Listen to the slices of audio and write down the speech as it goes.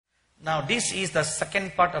Now this is the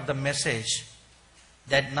second part of the message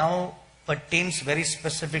that now pertains very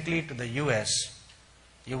specifically to the US.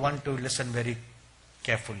 You want to listen very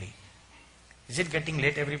carefully. Is it getting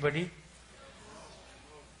late, everybody?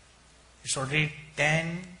 It's already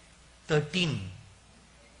 10:13.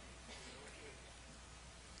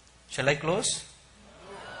 Shall I close?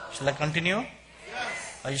 Shall I continue?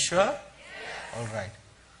 Yes. Are you sure? Yes. All right.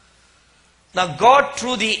 Now God,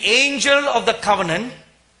 through the angel of the covenant,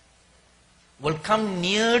 will come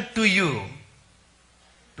near to you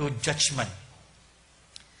to judgment.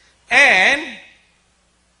 And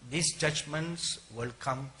these judgments will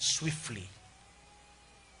come swiftly.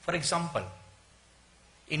 For example,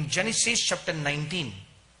 in Genesis chapter 19,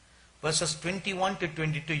 verses 21 to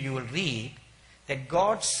 22, you will read that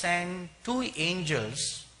God sent two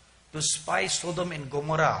angels to spy Sodom and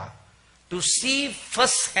Gomorrah to see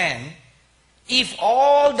firsthand if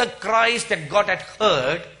all the cries that God had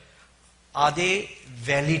heard, are they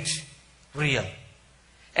valid, real?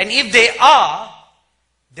 And if they are,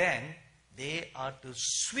 then they are to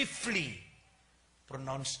swiftly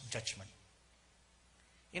pronounce judgment.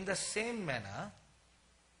 In the same manner,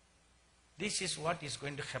 this is what is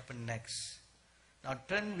going to happen next. Now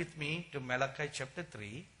turn with me to Malachi chapter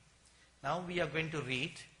 3. Now we are going to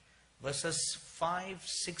read verses 5,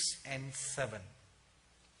 6 and 7.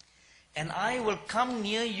 And I will come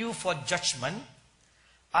near you for judgment.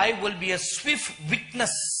 I will be a swift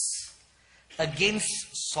witness against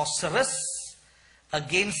sorcerers,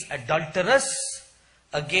 against adulterers,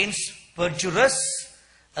 against perjurers,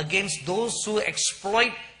 against those who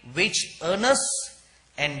exploit wage earners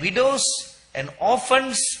and widows and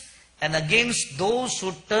orphans, and against those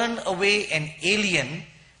who turn away an alien,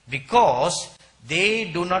 because they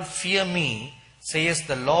do not fear me, says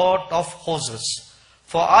the Lord of hosts.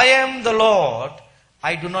 For I am the Lord,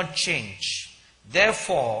 I do not change.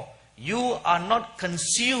 Therefore, you are not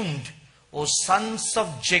consumed, O sons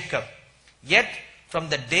of Jacob. Yet from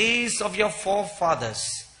the days of your forefathers,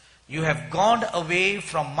 you have gone away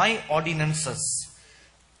from my ordinances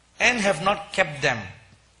and have not kept them.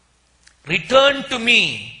 Return to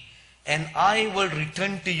me, and I will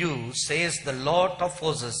return to you, says the Lord of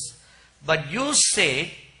hosts. But you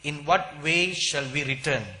say, in what way shall we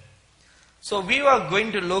return? So we are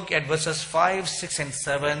going to look at verses 5, 6 and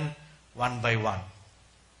 7 one by one.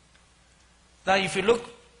 Now if you look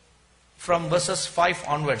from verses 5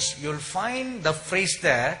 onwards, you will find the phrase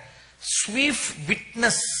there, swift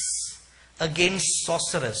witness against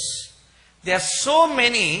sorcerers. There are so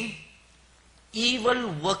many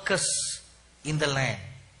evil workers in the land.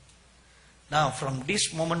 Now from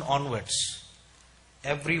this moment onwards,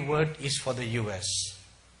 every word is for the US.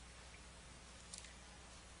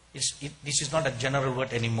 This is not a general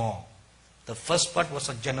word anymore. The first part was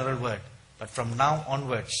a general word, but from now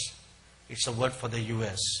onwards, it's a word for the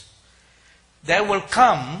US. There will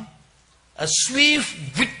come a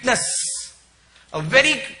swift witness, a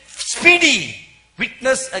very speedy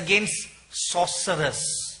witness against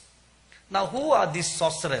sorcerers. Now, who are these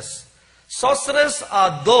sorcerers? Sorcerers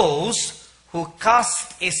are those who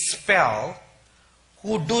cast a spell,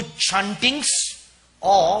 who do chantings,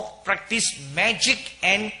 or practice magic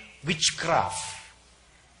and witchcraft.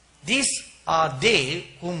 These are they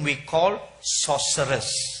whom we call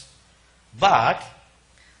sorcerers. But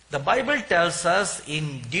the Bible tells us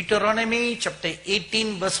in Deuteronomy chapter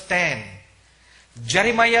 18 verse 10,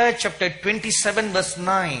 Jeremiah chapter 27 verse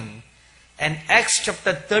 9, and Acts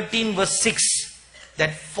chapter 13 verse 6,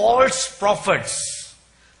 that false prophets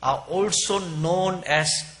are also known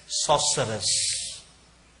as sorcerers.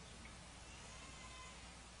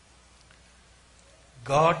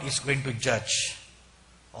 God is going to judge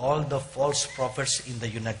all the false prophets in the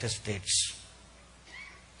United States.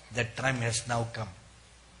 That time has now come.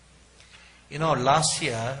 You know, last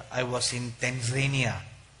year I was in Tanzania,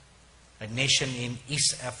 a nation in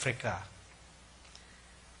East Africa.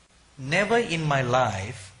 Never in my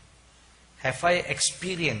life have I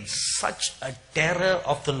experienced such a terror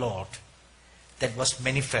of the Lord that was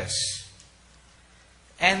manifest.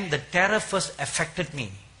 And the terror first affected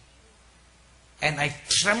me. And I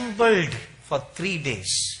trembled for 3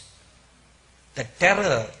 days. The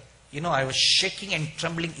terror, you know, I was shaking and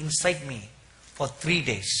trembling inside me for 3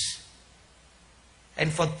 days.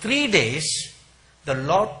 And for 3 days, the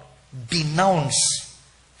Lord denounced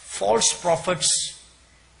false prophets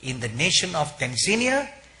in the nation of Tanzania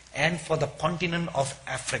and for the continent of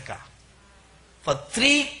Africa. For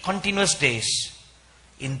 3 continuous days,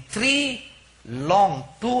 in 3 long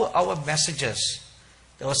 2-hour messages,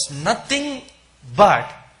 there was nothing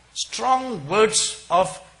but strong words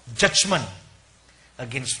of judgment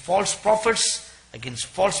against false prophets, against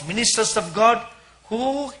false ministers of God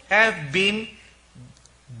who have been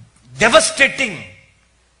devastating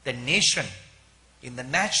the nation in the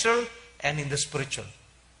natural and in the spiritual.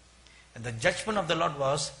 And the judgment of the Lord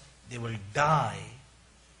was, they will die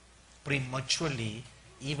prematurely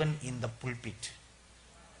even in the pulpit.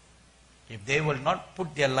 If they will not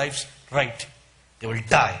put their lives right, they will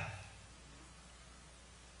die.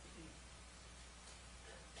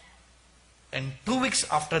 And 2 weeks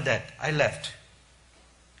after that, I left.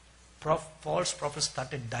 False prophets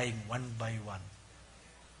started dying one by one.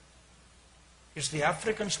 It's the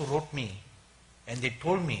Africans who wrote me, and they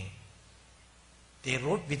told me, they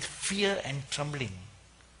wrote with fear and trembling,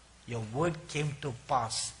 your word came to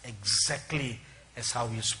pass exactly as how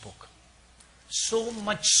you spoke. So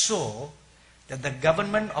much so that the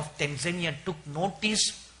government of Tanzania took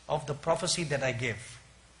notice of the prophecy that I gave.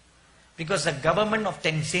 Because the government of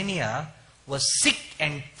Tanzania was sick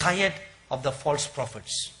and tired of the false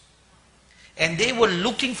prophets. And they were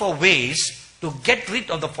looking for ways to get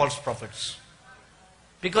rid of the false prophets.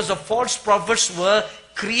 Because the false prophets were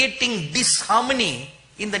creating disharmony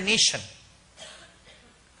in the nation.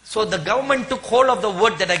 So the government took hold of the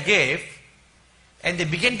word that I gave, and they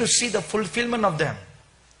began to see the fulfillment of them.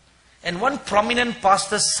 And one prominent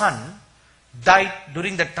pastor's son died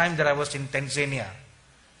during the time that I was in Tanzania.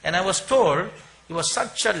 And I was told he was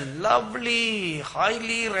such a lovely,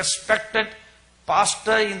 highly respected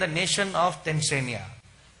pastor in the nation of Tanzania,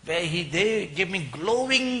 where they gave me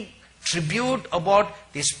glowing tribute about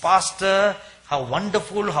this pastor, how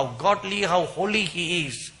wonderful, how godly, how holy he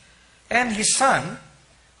is. And his son,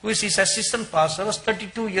 who is his assistant pastor, was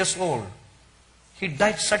 32 years old. He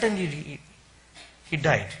died suddenly. He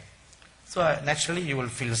died. So naturally you will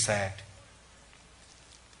feel sad.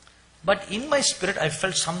 But in my spirit I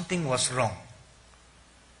felt something was wrong.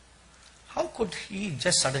 How could he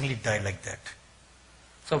just suddenly die like that?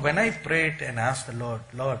 So when I prayed and asked the Lord,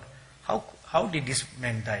 Lord, how did this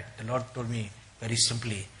man die? The Lord told me very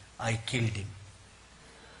simply, I killed him.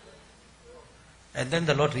 And then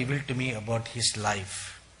the Lord revealed to me about his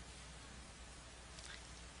life.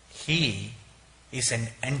 He is an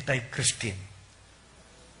anti-Christian.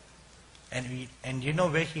 And you know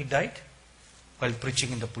where he died? While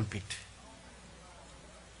preaching in the pulpit.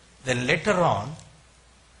 Then later on,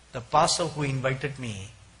 the pastor who invited me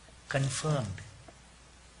confirmed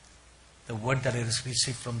the word that I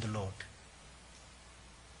received from the Lord.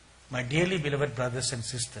 My dearly beloved brothers and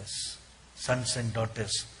sisters, sons and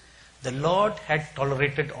daughters, the Lord had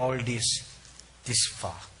tolerated all this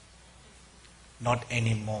far. Not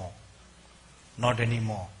anymore. Not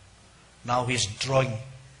anymore. Now He is drawing.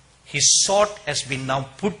 His sword has been now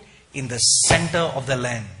put in the center of the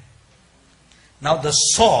land. Now the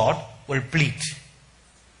sword will plead.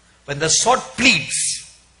 When the sword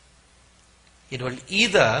pleads, it will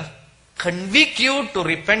either convict you to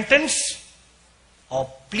repentance or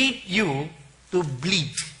plead you to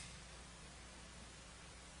bleed.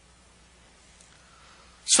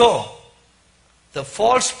 So, the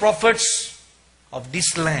false prophets of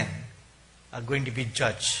this land are going to be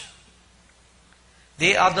judged.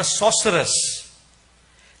 They are the sorcerers.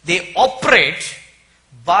 They operate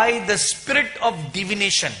by the spirit of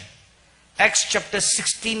divination. Acts chapter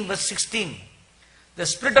 16 verse 16. The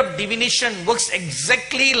spirit of divination works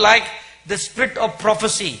exactly like the spirit of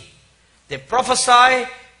prophecy. They prophesy,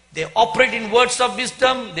 they operate in words of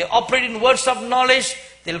wisdom, they operate in words of knowledge,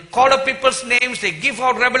 they'll call up people's names, they give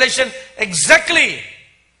out revelation exactly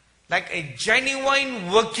like a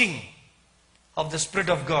genuine working of the Spirit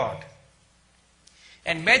of God.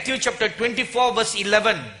 And Matthew chapter 24 verse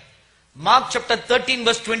 11, Mark chapter 13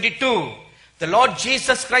 verse 22, the Lord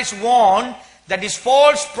Jesus Christ warned that his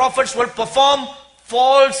false prophets will perform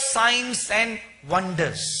false signs and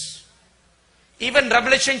wonders. Even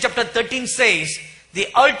Revelation chapter 13 says, the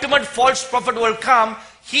ultimate false prophet will come.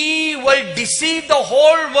 He will deceive the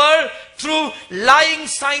whole world through lying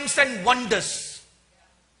signs and wonders.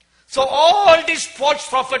 So all these false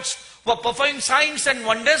prophets who are performing signs and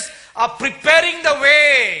wonders are preparing the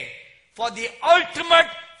way for the ultimate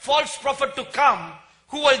false prophet to come,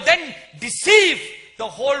 who will then deceive the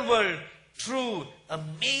whole world through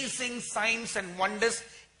amazing signs and wonders,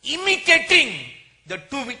 imitating the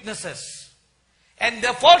two witnesses. And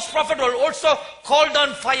the false prophet will also call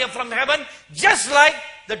down fire from heaven, just like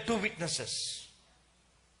the two witnesses.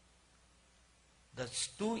 The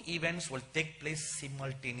two events will take place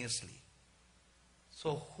simultaneously.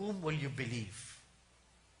 So whom will you believe?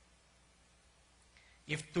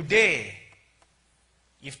 If today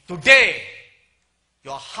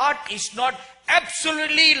your heart is not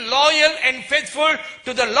absolutely loyal and faithful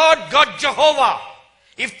to the Lord God Jehovah,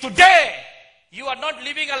 if today you are not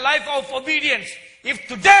living a life of obedience, if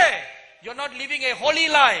today you're not living a holy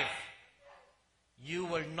life, you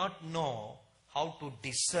will not know how to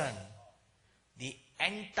discern the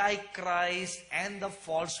Antichrist and the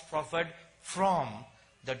false prophet from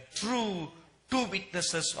the true two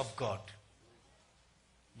witnesses of God.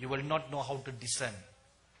 You will not know how to discern.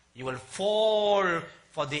 You will fall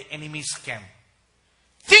for the enemy's scam,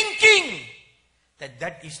 thinking that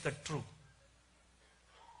that is the truth.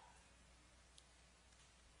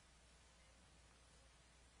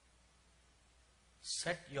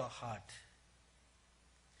 Set your heart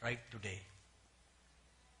right today.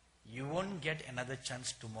 You won't get another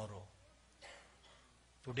chance tomorrow.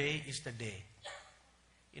 Today is the day.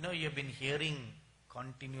 You know, you've been hearing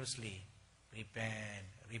continuously, repent,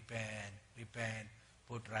 repent, repent,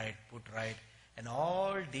 put right, and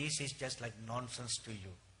all this is just like nonsense to you.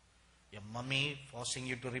 Your mommy forcing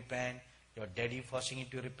you to repent, your daddy forcing you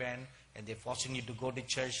to repent, and they're forcing you to go to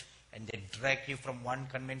church, and they drag you from one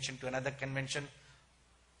convention to another convention.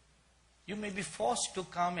 You may be forced to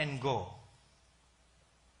come and go.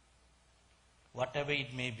 Whatever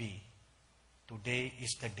it may be, today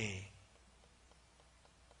is the day.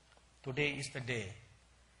 Today is the day.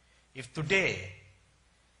 If today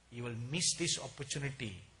you will miss this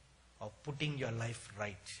opportunity of putting your life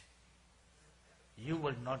right, you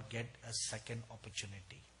will not get a second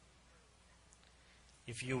opportunity.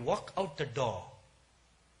 If you walk out the door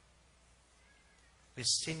with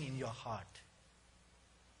sin in your heart,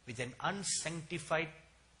 with an unsanctified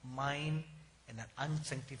mind and an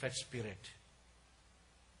unsanctified spirit,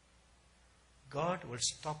 God will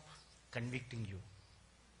stop convicting you.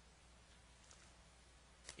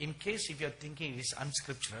 In case if you are thinking it is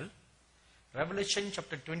unscriptural, Revelation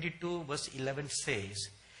chapter 22 verse 11 says,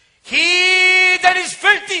 "He that is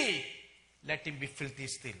filthy, let him be filthy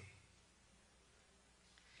still.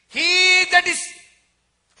 He that is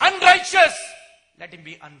unrighteous, let him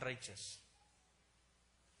be unrighteous."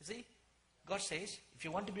 You see, God says, if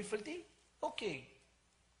you want to be filthy, okay,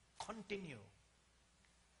 continue.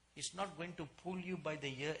 He's not going to pull you by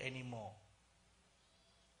the ear anymore.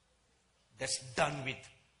 That's done with.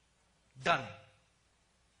 Done.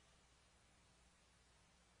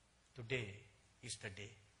 Today is the day.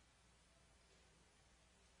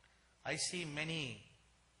 I see many,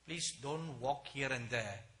 please don't walk here and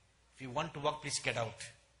there. If you want to walk, please get out.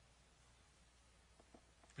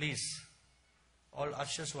 Please, all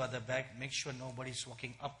ushers who are at the back, make sure nobody is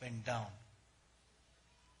walking up and down.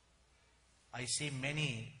 I see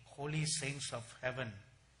many holy saints of heaven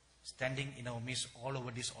standing in our midst all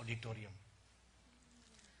over this auditorium.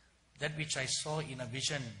 That which I saw in a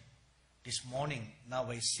vision this morning, now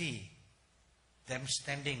I see them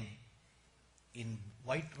standing in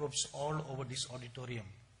white robes all over this auditorium,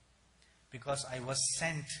 because I was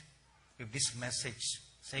sent with this message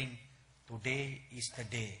saying, today is the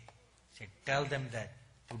day. Say, tell them that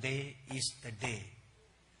today is the day.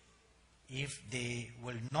 If they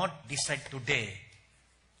will not decide today,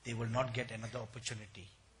 they will not get another opportunity.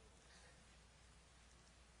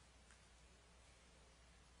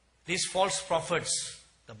 These false prophets,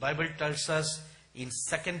 the Bible tells us in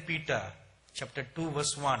 2 Peter chapter 2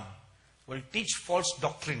 verse 1, will teach false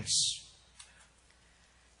doctrines.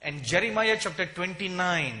 And Jeremiah chapter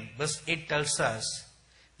 29 verse 8 tells us,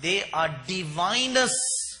 they are diviners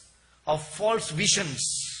of false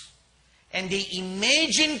visions, and they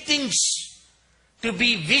imagine things to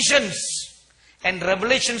be visions and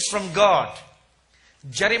revelations from God.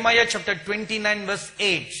 Jeremiah chapter 29 verse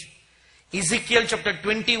 8, Ezekiel chapter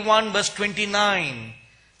 21 verse 29,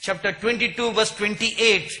 chapter 22 verse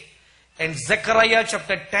 28, and Zechariah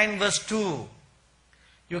chapter 10 verse 2.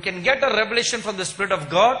 You can get a revelation from the Spirit of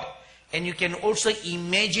God, and you can also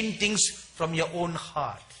imagine things from your own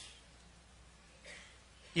heart.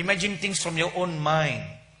 Imagine things from your own mind.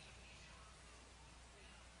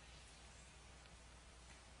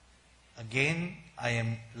 Again, I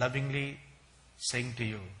am lovingly saying to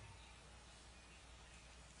you,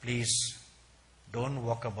 please don't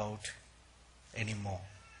walk about anymore.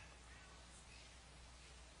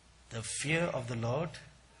 The fear of the Lord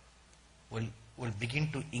will begin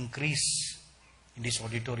to increase in this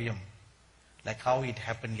auditorium, like how it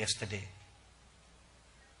happened yesterday.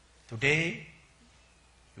 Today,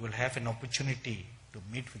 you will have an opportunity to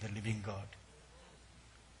meet with the living God,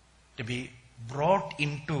 to be brought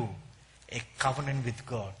into a covenant with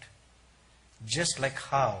God, just like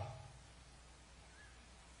how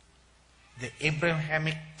the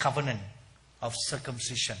Abrahamic covenant of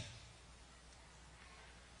circumcision.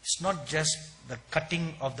 It's not just the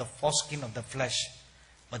cutting of the foreskin of the flesh,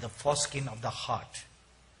 but the foreskin of the heart.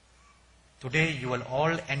 Today you will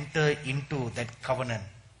all enter into that covenant.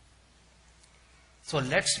 So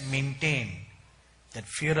let's maintain that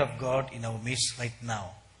fear of God in our midst right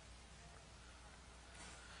now.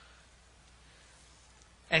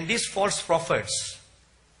 And these false prophets,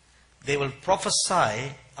 they will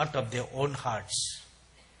prophesy out of their own hearts.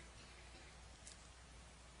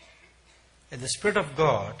 And the Spirit of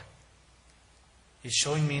God is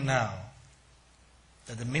showing me now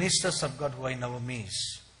that the ministers of God who are in our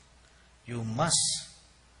midst, you must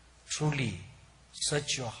truly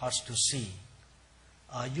search your hearts to see,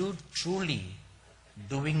 are you truly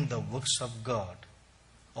doing the works of God,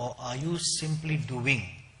 or are you simply doing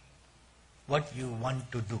what you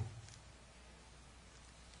want to do?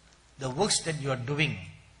 The works that you are doing,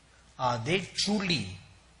 are they truly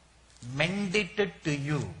mandated to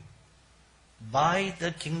you by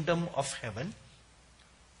the kingdom of heaven,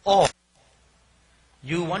 or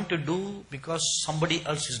you want to do because somebody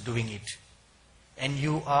else is doing it and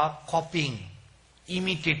you are copying,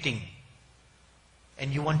 imitating,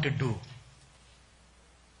 and you want to do?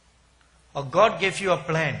 Or God gave you a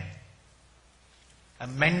plan, a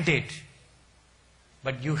mandate,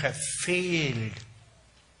 but you have failed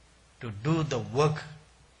to do the work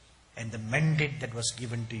and the mandate that was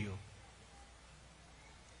given to you.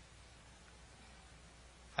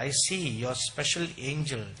 I see your special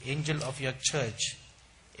angel, angel of your church,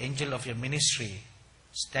 angel of your ministry,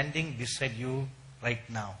 standing beside you right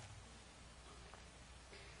now.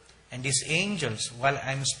 And these angels, while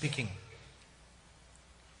I am speaking,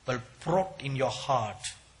 will prod in your heart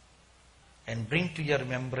and bring to your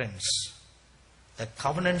remembrance the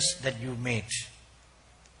covenants that you made,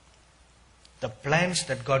 the plans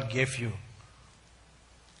that God gave you.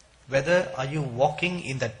 Whether are you walking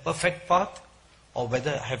in that perfect path, or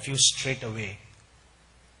whether have you strayed away.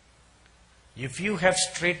 If you have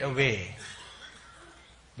strayed away,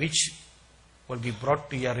 which will be brought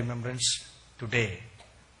to your remembrance today.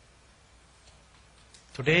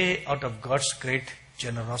 Today, out of God's great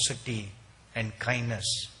generosity and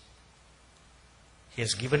kindness, He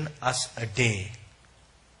has given us a day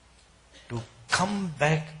to come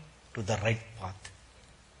back to the right path.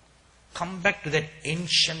 Come back to that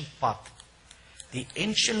ancient path. The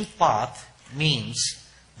ancient path means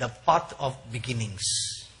the path of beginnings.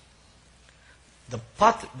 The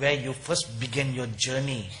path where you first began your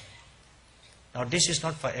journey. Now this is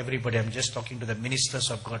not for everybody. I'm just talking to the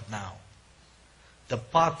ministers of God now. The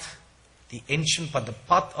path, the ancient path, the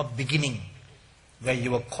path of beginning, where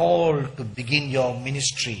you were called to begin your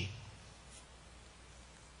ministry.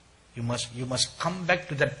 You must come back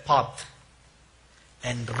to that path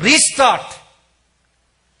and restart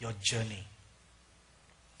your journey.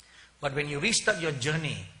 But when you restart your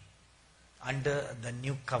journey under the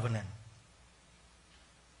new covenant,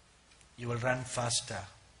 you will run faster,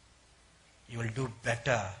 you will do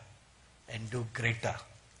better and do greater.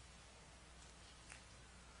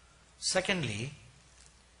 Secondly,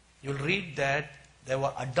 you'll read that there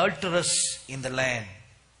were adulterers in the land.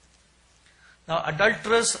 Now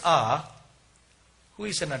adulterers are, who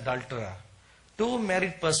is an adulterer? Two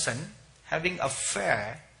married person having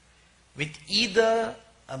affair with either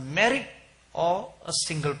a married or a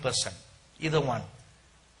single person, either one.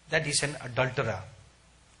 That is an adulterer.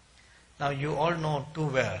 Now you all know too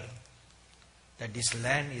well that this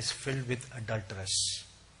land is filled with adulterers.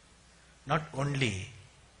 Not only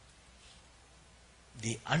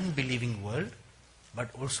the unbelieving world, but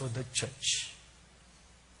also the church.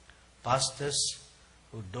 Pastors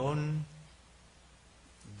who don't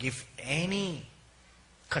give any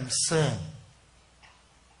concern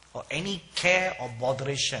or any care or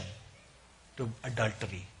botheration to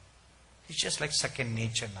adultery. It's just like second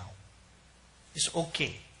nature now. It's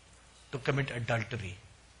okay to commit adultery.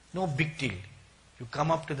 No big deal. You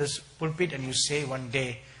come up to this pulpit and you say one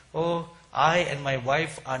day, oh, I and my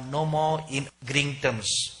wife are no more in agreeing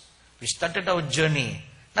terms. We started our journey.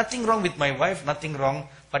 Nothing wrong with my wife, nothing wrong,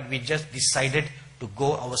 but we just decided to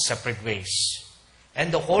go our separate ways.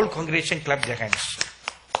 And the whole congregation clapped their hands.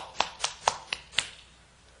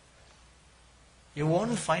 You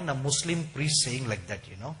won't find a Muslim priest saying like that,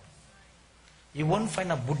 you know. You won't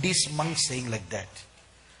find a Buddhist monk saying like that.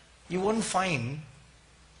 You won't find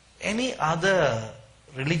any other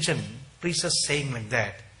religion priest saying like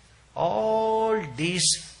that. All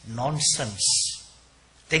this nonsense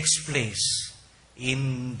takes place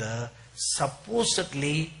in the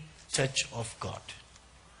supposedly church of God.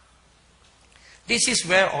 This is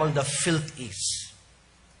where all the filth is.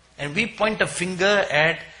 And we point a finger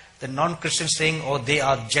at the non-Christians saying, oh, they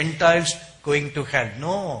are Gentiles going to hell.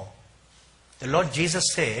 No. The Lord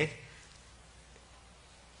Jesus said,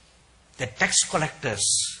 the tax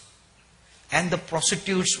collectors and the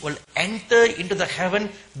prostitutes will enter into the heaven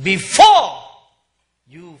before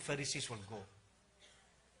you Pharisees will go.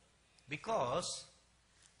 Because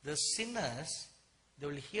the sinners, they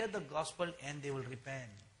will hear the gospel and they will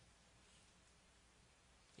repent.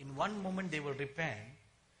 In one moment they will repent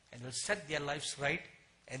and will set their lives right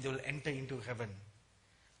and they will enter into heaven.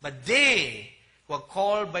 But they who are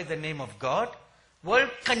called by the name of God will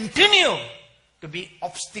continue to be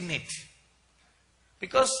obstinate.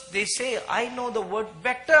 Because they say, I know the word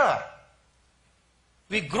better.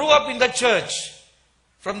 We grew up in the church.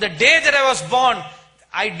 From the day that I was born,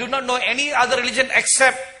 I do not know any other religion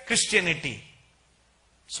except Christianity.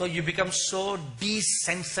 So you become so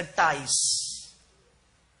desensitized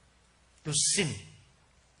to sin.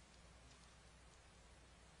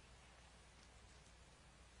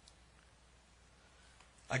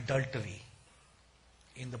 Adultery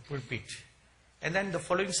in the pulpit. And then the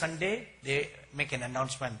following Sunday, they make an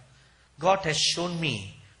announcement. God has shown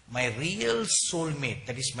me my real soulmate,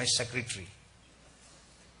 that is my secretary.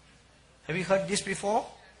 Have you heard this before?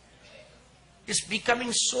 It's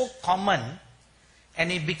becoming so common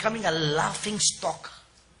and it's becoming a laughing stock.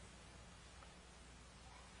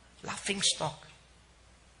 Laughing stock.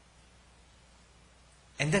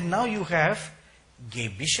 And then now you have gay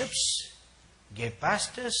bishops, gay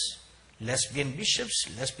pastors, lesbian bishops,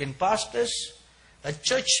 lesbian pastors, a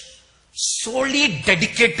church solely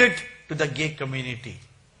dedicated to the gay community.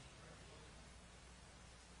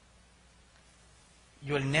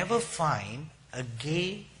 You will never find a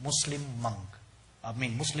gay Muslim monk,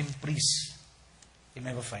 Muslim priest. You'll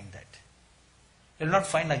never find that. You'll not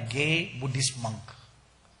find a gay Buddhist monk.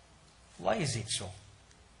 Why is it so?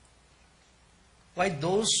 Why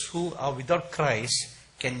those who are without Christ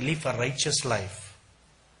can live a righteous life,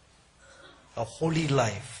 a holy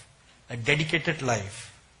life, a dedicated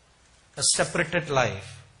life, a separated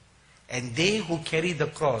life, and they who carry the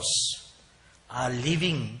cross are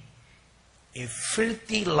living a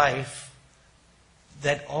filthy life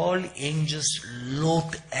that all angels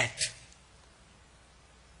loathe at.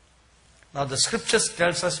 Now the scriptures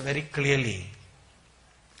tells us very clearly,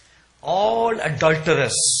 all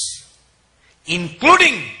adulterers,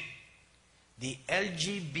 including the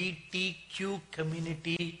LGBTQ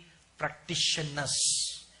community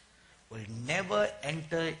practitioners, will never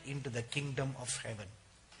enter into the kingdom of heaven.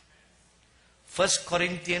 1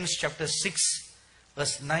 Corinthians chapter 6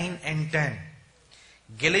 verse 9 and 10.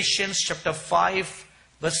 Galatians chapter 5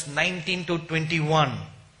 verse 19 to 21.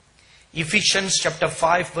 Ephesians chapter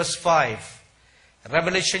 5 verse 5.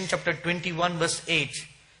 Revelation chapter 21 verse 8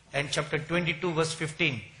 and chapter 22 verse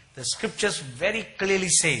 15. The scriptures very clearly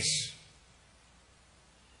says,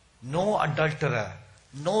 no adulterer,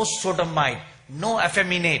 no sodomite, no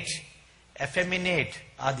effeminate. Effeminate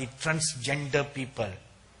are the transgender people.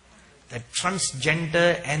 The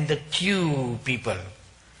transgender and the Q people.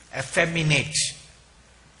 Effeminate.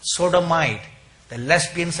 Sodomite, the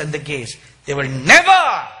lesbians and the gays, they will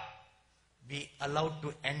never be allowed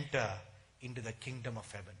to enter into the kingdom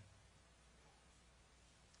of heaven.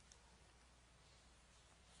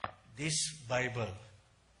 This Bible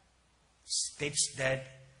states that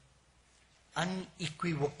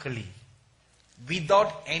unequivocally,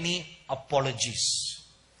 without any apologies.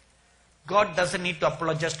 God doesn't need to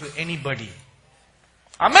apologize to anybody.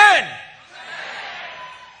 Amen.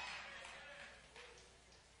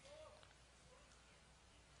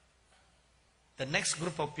 The next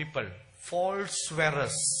group of people, false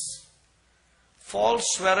swearers.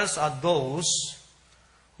 False swearers are those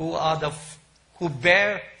who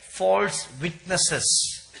bear false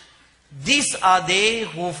witnesses. These are they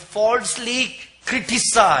who falsely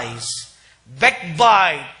criticize,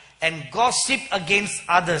 backbite, and gossip against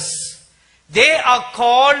others. They are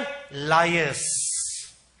called liars.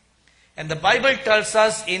 And the Bible tells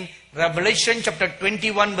us in Revelation chapter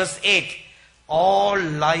 21 verse 8, all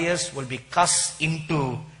liars will be cast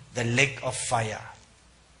into the lake of fire.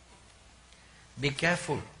 Be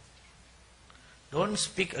careful. Don't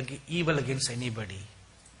speak evil against anybody.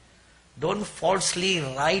 Don't falsely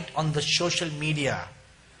write on the social media,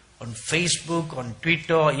 on Facebook, on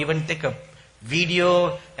Twitter, or even take a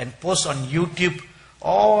video and post on YouTube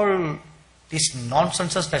all these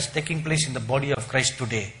nonsenses that's taking place in the body of Christ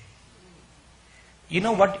today. You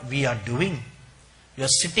know what we are doing? You're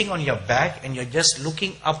sitting on your back and you're just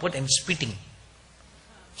looking upward and spitting.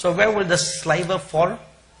 So where will the saliva fall?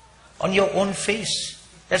 On your own face.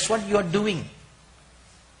 That's what you are doing.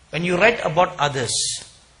 When you write about others,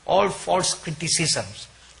 all false criticisms,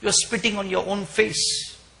 you're spitting on your own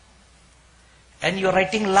face. And you're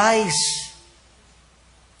writing lies.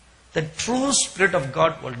 The true Spirit of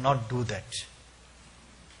God will not do that.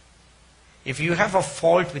 If you have a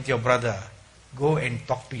fault with your brother, go and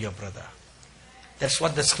talk to your brother. That's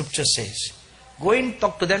what the scripture says. Go and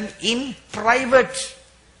talk to them in private.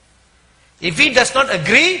 If he does not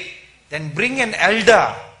agree, then bring an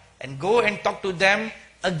elder and go and talk to them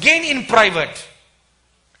again in private.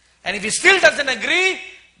 And if he still doesn't agree,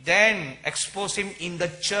 then expose him in the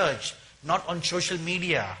church, not on social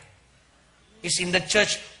media. It's in the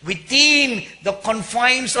church, within the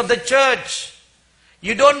confines of the church.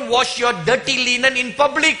 You don't wash your dirty linen in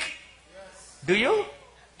public. Do you?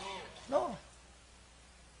 No.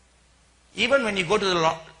 Even when you go to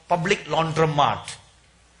the public laundromat,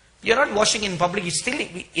 you're not washing in public, it's still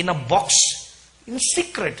in a box, in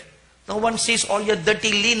secret. No one sees all your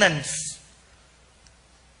dirty linens.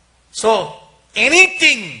 So,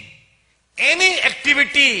 anything, any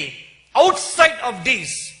activity outside of this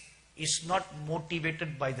is not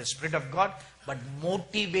motivated by the Spirit of God, but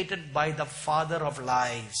motivated by the father of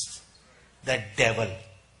lies, the devil.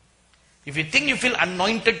 If you think you feel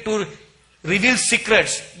anointed to reveal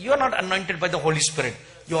secrets, you are not anointed by the Holy Spirit.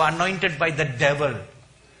 You are anointed by the devil.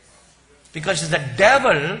 Because it's the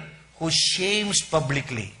devil who shames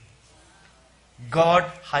publicly. God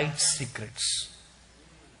hides secrets.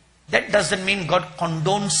 That doesn't mean God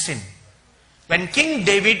condones sin. When King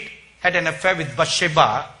David had an affair with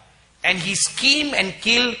Bathsheba and he schemed and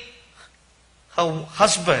killed her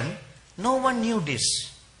husband, no one knew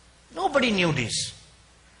this. Nobody knew this.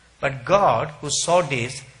 But God, who saw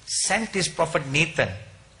this, sent his prophet Nathan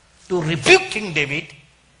to rebuke King David.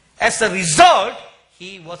 As a result,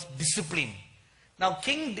 he was disciplined. Now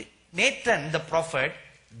King Nathan, the prophet,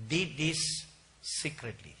 did this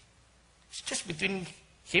secretly. It's just between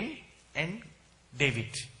him and David.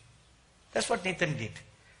 That's what Nathan did.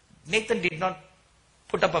 Nathan did not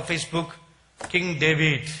put up a Facebook, King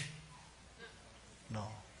David. No.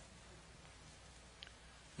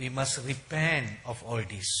 We must repent of all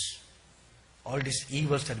this. All these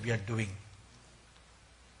evils that we are doing.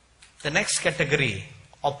 The next category,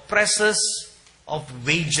 oppressors of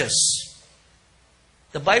wages.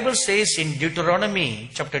 The Bible says in Deuteronomy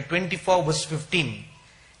chapter 24 verse 15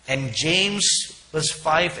 and James verse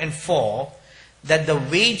 5 and 4 that the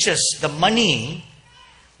wages, the money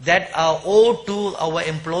that are owed to our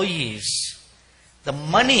employees, the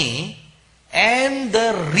money and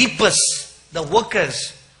the reapers, the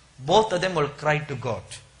workers, both of them will cry to God.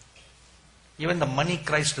 Even the money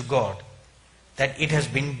cries to God that it has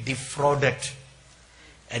been defrauded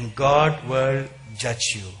and God will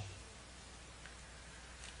judge you.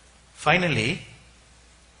 Finally,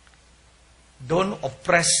 don't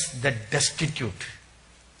oppress the destitute,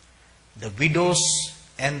 the widows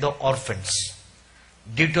and the orphans.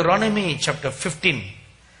 Deuteronomy chapter 15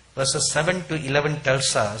 verses 7 to 11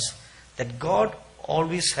 tells us that God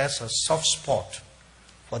always has a soft spot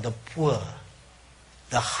for the poor,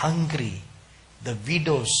 the hungry, the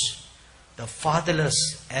widows, the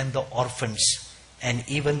fatherless and the orphans, and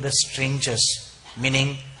even the strangers,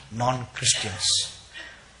 meaning non-Christians.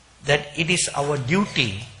 That it is our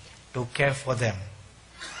duty to care for them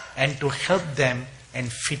and to help them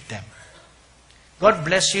and feed them. God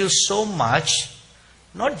bless you so much,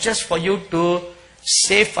 not just for you to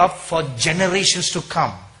save up for generations to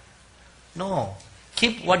come. No,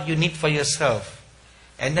 keep what you need for yourself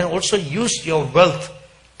and then also use your wealth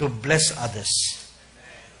to bless others.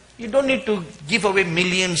 You don't need to give away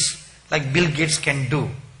millions like Bill Gates can do.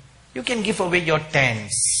 You can give away your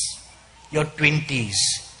tens, your 20s.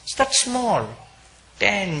 Start small.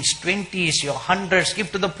 Tens, 20s, your hundreds.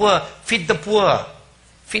 Give to the poor. Feed the poor.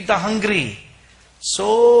 Feed the hungry.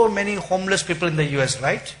 So many homeless people in the US,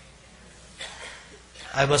 right?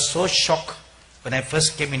 I was so shocked when I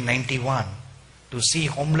first came in 91 to see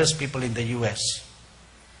homeless people in the US.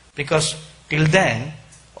 Because till then,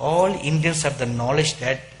 all Indians have the knowledge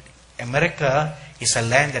that America is a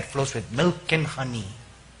land that flows with milk and honey.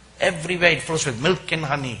 Everywhere it flows with milk and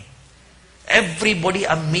honey. Everybody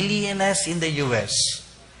are millionaires in the US.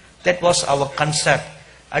 That was our concept.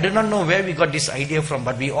 I do not know where we got this idea from,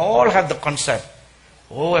 but we all have the concept.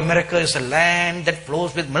 Oh, America is a land that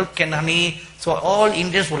flows with milk and honey. So all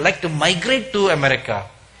Indians would like to migrate to America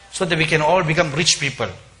so that we can all become rich people.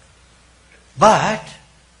 But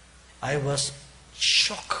I was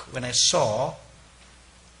shocked when I saw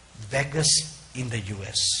beggars in the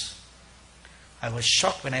US. I was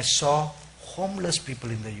shocked when I saw homeless people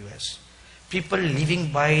in the US. People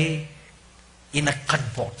living by in a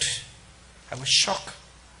cupboard. I was shocked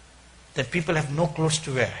that people have no clothes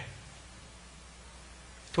to wear.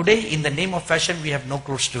 Today, in the name of fashion, we have no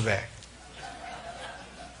clothes to wear.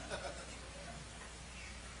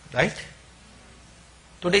 Right?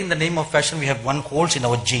 Today, in the name of fashion, we have one holes in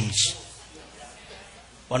our jeans.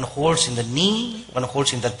 one holes in the knee, one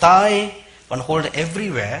holes in the thigh, one hole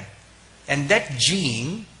everywhere. And that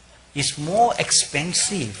gene is more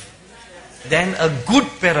expensive than a good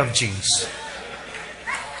pair of jeans.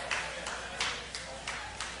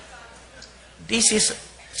 This is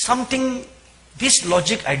something, this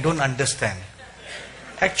logic I don't understand.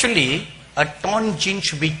 Actually, a torn jean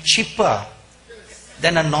should be cheaper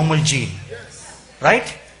than a normal jean.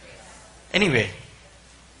 Right? Anyway.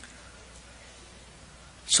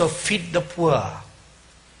 So feed the poor.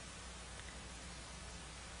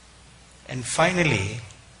 And finally,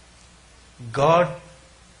 God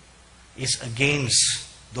is against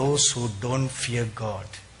those who don't fear God.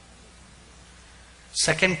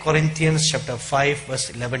 2 Corinthians chapter 5 verse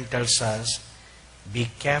 11 tells us, be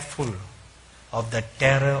careful of the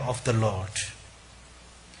terror of the Lord,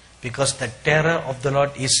 because the terror of the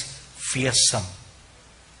Lord is fearsome.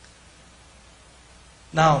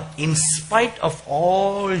 Now, in spite of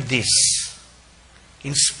all this,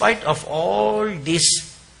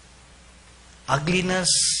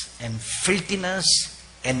 ugliness and filthiness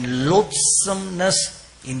and loathsomeness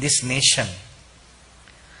in this nation,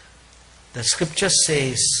 the scripture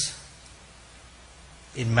says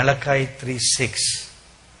in Malachi 3:6,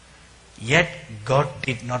 yet God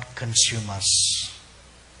did not consume us.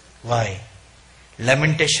 Why?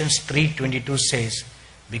 Lamentations 3:22 says,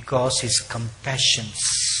 because His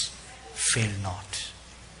compassions fail not.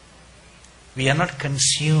 We are not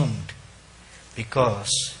consumed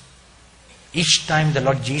because each time the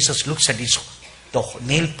Lord Jesus looks at the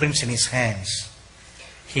nail prints in His hands,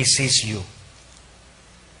 He sees you.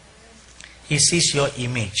 He sees your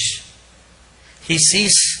image. He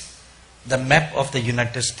sees the map of the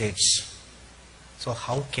United States. So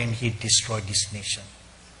how can He destroy this nation?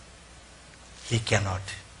 He cannot.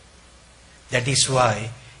 That is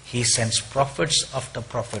why He sends prophets after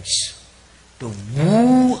prophets to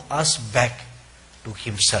woo us back to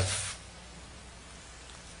Himself.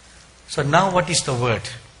 So now what is the word?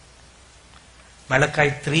 Malachi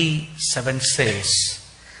 3:7 says,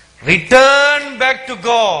 return back to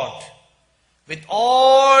God with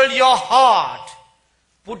all your heart,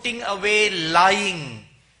 putting away lying,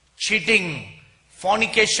 cheating,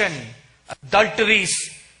 fornication, adulteries,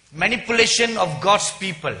 manipulation of God's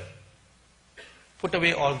people. Put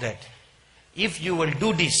away all that. If you will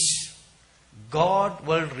do this, God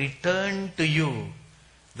will return to you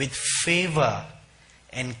with favor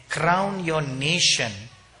and crown your nation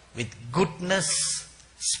with goodness,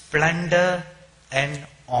 splendor, and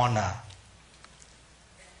honor.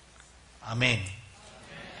 Amen.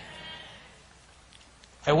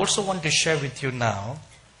 I also want to share with you now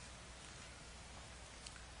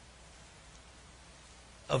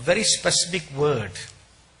a very specific word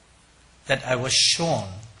that I was shown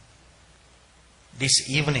this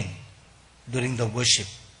evening during the worship.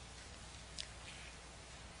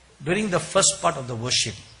 During the first part of the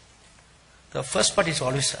worship, the first part is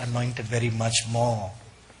always anointed very much more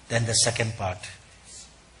than the second part.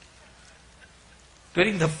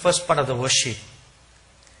 During the first part of the worship,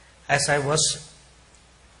 as I was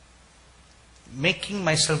making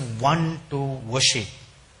myself one to worship,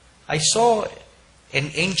 I saw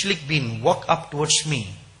an angelic being walk up towards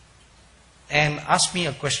me and ask me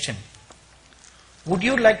a question. Would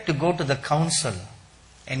you like to go to the council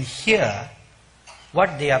and hear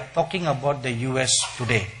what they are talking about the US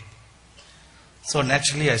today? So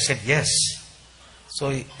naturally I said yes. So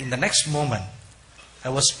in the next moment, I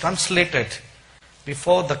was translated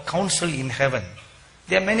before the council in heaven.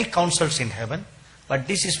 There are many councils in heaven, but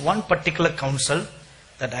this is one particular council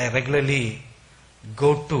that I regularly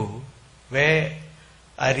go to, where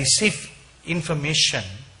I receive information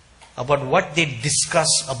about what they discuss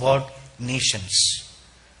about nations.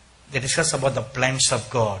 They discuss about the plans of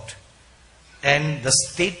God and the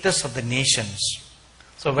status of the nations.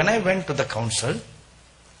 So when I went to the council,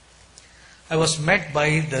 I was met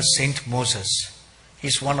by the Saint Moses.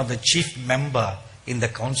 He's one of the chief member in the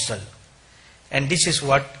council. And this is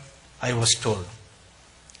what I was told.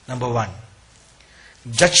 Number one,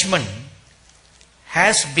 judgment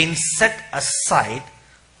has been set aside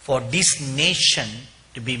for this nation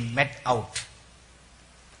to be met out.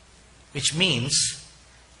 Which means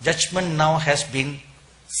judgment now has been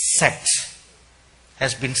set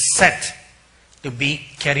to be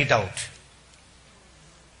carried out.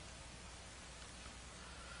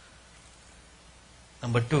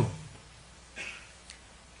 Number two,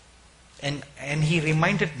 and he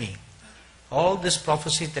reminded me, all these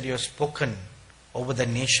prophecies that you have spoken over the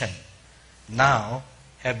nation now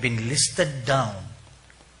have been listed down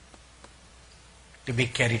to be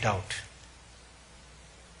carried out.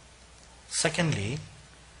 Secondly,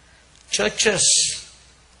 churches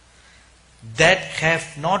that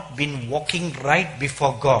have not been walking right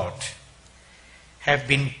before God have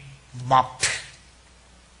been marked.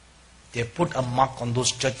 They put a mark on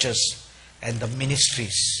those churches and the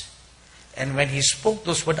ministries. And when he spoke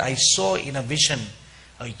those words, I saw in a vision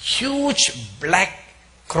a huge black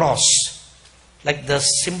cross, like the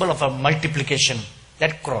symbol of a multiplication,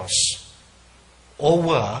 that cross,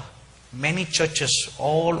 over many churches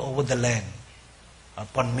all over the land,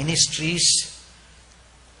 upon ministries.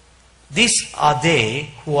 These are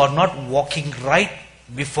they who are not walking right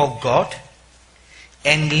before God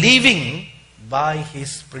and living by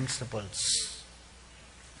His principles.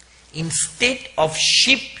 Instead of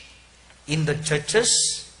sheep in the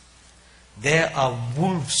churches, there are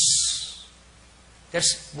wolves.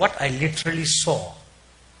 That's what I literally saw.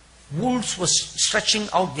 Wolves were stretching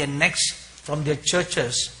out their necks from their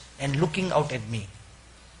churches and looking out at me.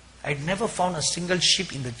 I'd never found a single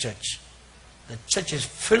sheep in the church. The church is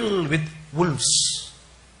filled with wolves.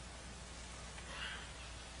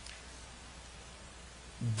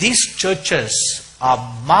 These churches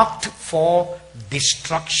are marked for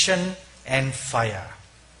destruction and fire.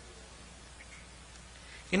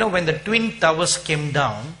 You know, when the Twin Towers came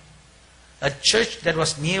down, a church that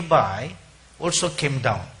was nearby also came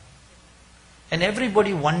down. And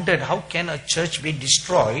everybody wondered, how can a church be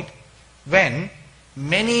destroyed when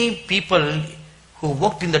many people who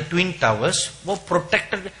worked in the Twin Towers were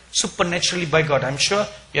protected supernaturally by God? I'm sure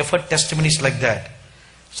you have heard testimonies like that.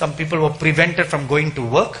 Some people were prevented from going to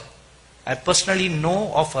work. I personally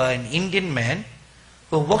know of an Indian man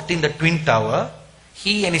who worked in the Twin Tower.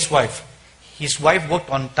 He and his wife. His wife worked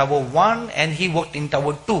on Tower 1 and he worked in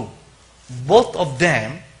Tower 2. Both of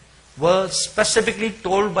them were specifically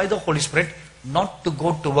told by the Holy Spirit not to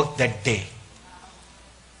go to work that day.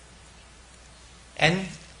 And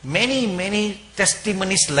many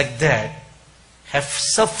testimonies like that have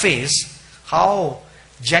surfaced how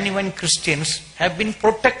genuine Christians have been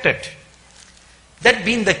protected. That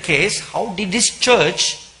being the case, how did this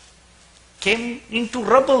church came into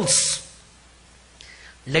rebels?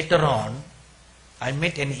 Later on, I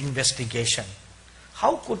made an investigation.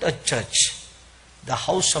 How could a church, the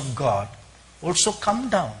house of God, also come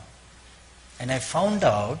down? And I found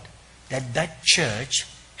out that that church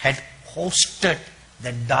had hosted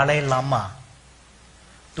the Dalai Lama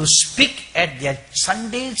to speak at their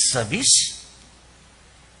Sunday service.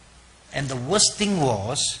 And the worst thing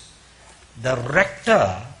was, the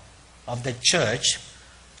rector of the church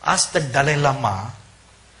asked the Dalai Lama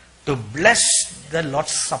to bless the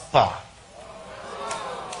Lord's Supper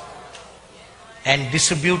and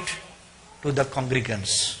distribute to the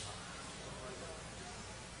congregants.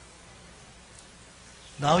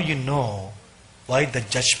 Now you know why the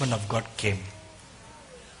judgment of God came.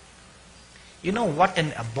 You know what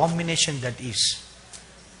an abomination that is?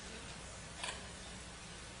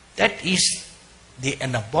 That is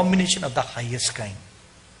an abomination of the highest kind.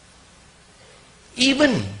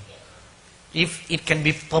 Even if it can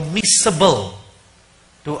be permissible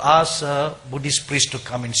to ask a Buddhist priest to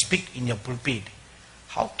come and speak in your pulpit,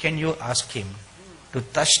 how can you ask him to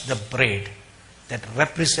touch the bread that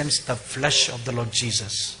represents the flesh of the Lord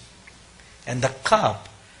Jesus and the cup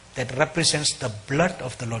that represents the blood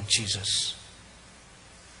of the Lord Jesus?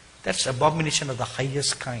 That's abomination of the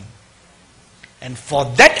highest kind. And for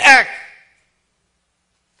that act,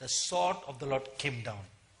 the sword of the Lord came down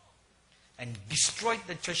and destroyed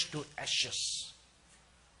the church to ashes.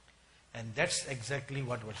 And that's exactly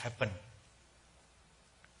what will happen.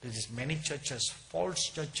 There is many churches, false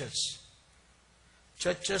churches,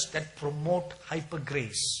 churches that promote hyper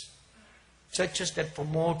grace, churches that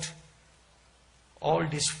promote all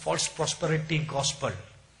this false prosperity gospel,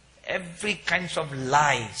 every kinds of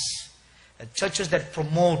lies, churches that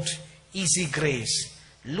promote easy grace,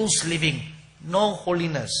 loose living, no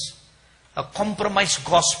holiness, a compromised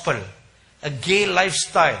gospel, a gay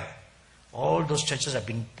lifestyle. All those churches have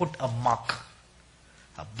been put a mark,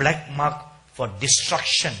 a black mark for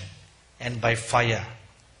destruction and by fire.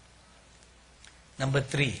 Number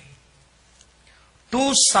 3,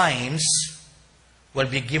 2 signs will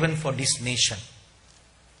be given for this nation.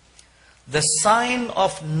 The sign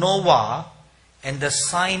of Noah and the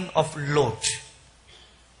sign of Lot.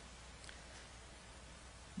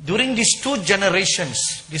 During these 2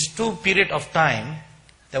 generations, this 2 period of time,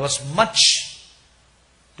 there was much.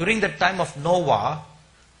 During the time of Noah,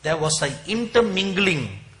 there was an intermingling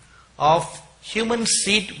of human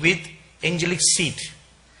seed with angelic seed.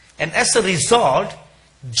 And as a result,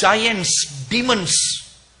 giants, demons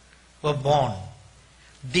were born.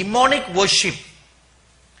 Demonic worship,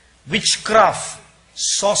 witchcraft,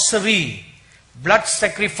 sorcery, blood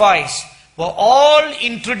sacrifice were all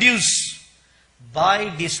introduced by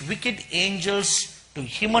these wicked angels to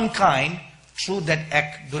humankind through that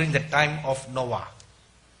act during the time of Noah.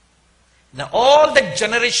 Now all that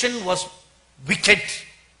generation was wicked.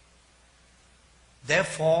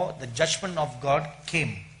 Therefore the judgment of God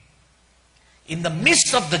came. In the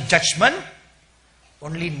midst of the judgment,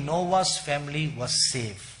 only Noah's family was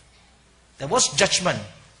saved. There was judgment,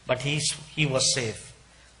 but he was saved.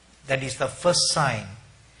 That is the first sign.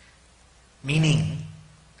 Meaning,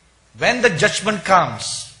 when the judgment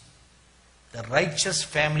comes, the righteous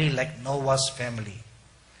family like Noah's family,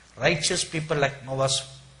 righteous people like Noah's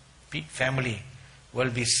family will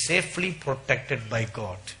be safely protected by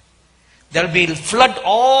God. There will be flood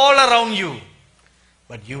all around you,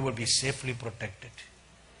 but you will be safely protected.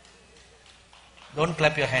 Don't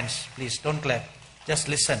clap your hands, please. Don't clap. Just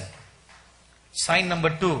listen. Sign number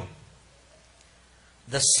 2.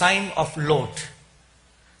 The sign of Lot.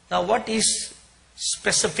 Now what is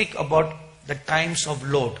specific about the times of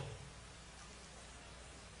Lot?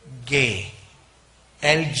 Gay.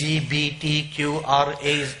 LGBTQRAZ,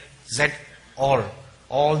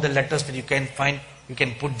 all the letters that you can find, you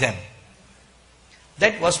can put them.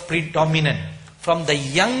 That was predominant. From the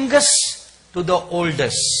youngest to the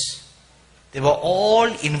oldest, they were all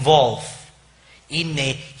involved in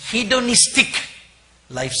a hedonistic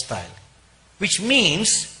lifestyle, which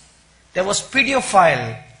means there was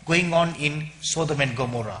pedophile going on in Sodom and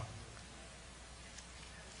Gomorrah.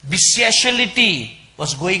 Bestiality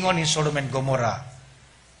was going on in Sodom and Gomorrah.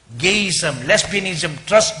 Gayism, lesbianism,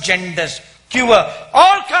 transgenders, queer,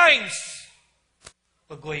 all kinds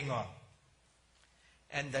were going on.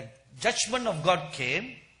 And the judgment of God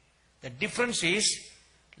came. The difference is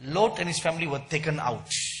Lot and his family were taken out.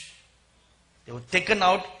 They were taken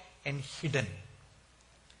out and hidden.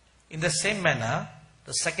 In the same manner,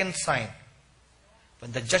 the second sign,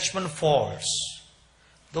 when the judgment falls,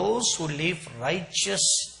 those who live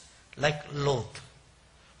righteous like Lot,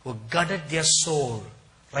 who guarded their soul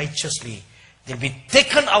righteously, they'll be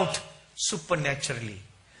taken out supernaturally,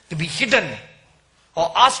 to be hidden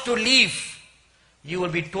or asked to leave. You will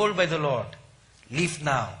be told by the Lord, leave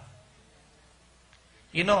now.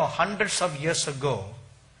 You know, hundreds of years ago,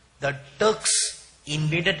 the Turks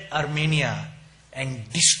invaded Armenia and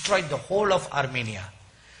destroyed the whole of Armenia.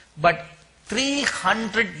 But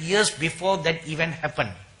 300 years before that event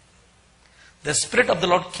happened, the Spirit of the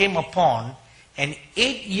Lord came upon an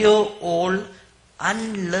 8-year-old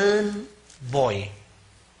unlearned boy.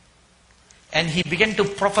 And he began to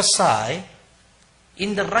prophesy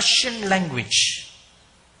in the Russian language.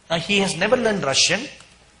 Now he has never learned Russian,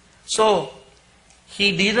 so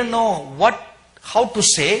he didn't know how to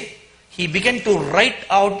say. He began to write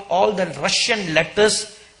out all the Russian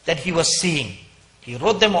letters that he was seeing. He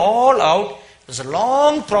wrote them all out. It was a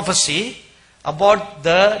long prophecy about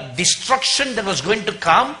the destruction that was going to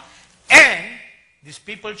come, and these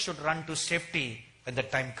people should run to safety when the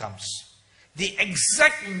time comes. The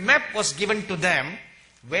exact map was given to them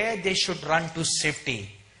where they should run to safety.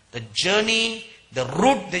 The journey, the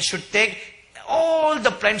route they should take, all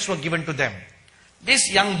the plans were given to them.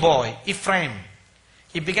 This young boy, Ephraim,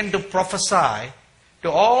 he began to prophesy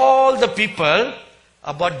to all the people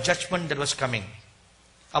about judgment that was coming,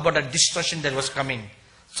 about a destruction that was coming.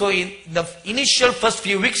 So in the initial first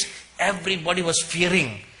few weeks, everybody was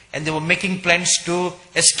fearing and they were making plans to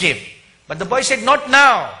escape. But the boy said, not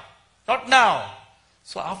now, not now.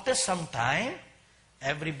 So after some time,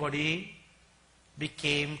 everybody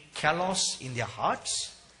became callous in their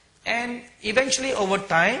hearts, and eventually over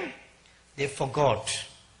time, they forgot.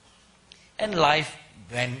 And life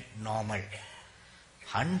went normal.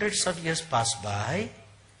 Hundreds of years passed by,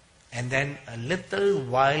 and then a little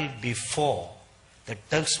while before the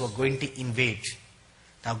Turks were going to invade,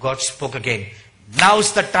 now God spoke again.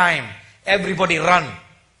 Now's the time. Everybody run.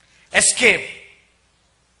 Escape.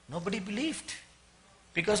 Nobody believed.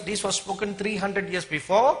 Because this was spoken 300 years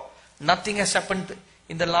before. Nothing has happened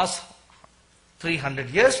in the last 300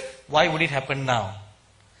 years. Why would it happen now?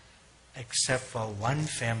 Except for one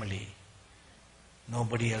family.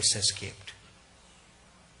 Nobody else escaped.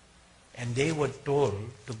 And they were told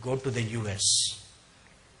to go to the US.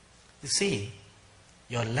 You see,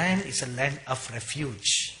 your land is a land of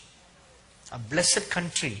refuge. A blessed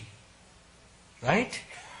country. Right?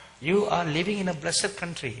 You are living in a blessed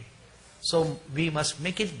country. So we must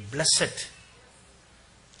make it blessed.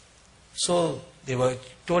 So they were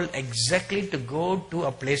told exactly to go to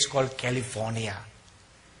a place called California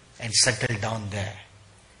and settle down there.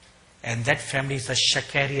 And that family is a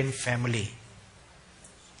Shakarian family.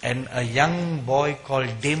 And a young boy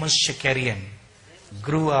called Demas Shakarian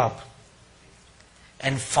grew up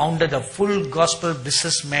and founded a full gospel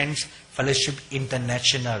businessman's Fellowship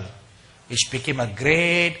International, which became a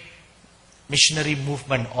great missionary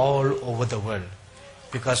movement all over the world.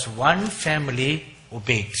 Because one family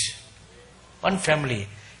obeyed. One family.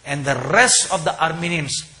 And the rest of the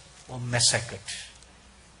Armenians were massacred.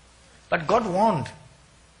 But God warned.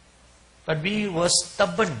 But we were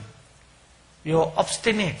stubborn. We were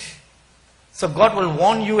obstinate. So God will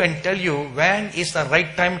warn you and tell you when is the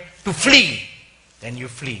right time to flee. Then you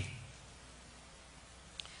flee.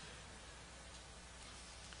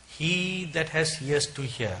 He that has ears to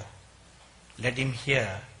hear, let him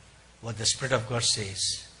hear what the Spirit of God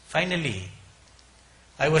says. Finally,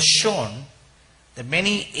 I was shown the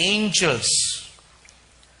many angels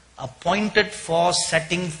appointed for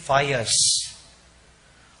setting fires,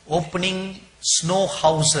 opening snow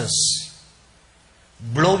houses,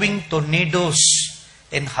 blowing tornadoes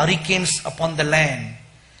and hurricanes upon the land,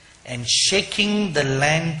 and shaking the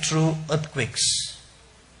land through earthquakes.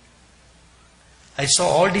 I saw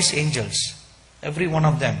all these angels, every one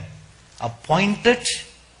of them, appointed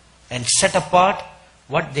and set apart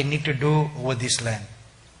what they need to do over this land.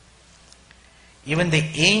 Even the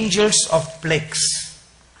angels of plagues,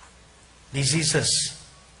 diseases,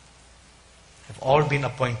 have all been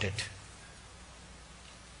appointed.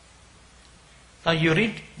 Now you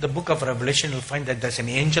read the book of Revelation, you'll find that there's an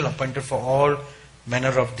angel appointed for all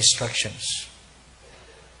manner of destructions.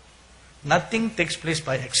 Nothing takes place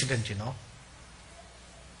by accident, you know.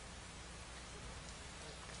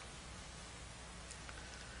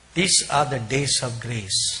 These are the days of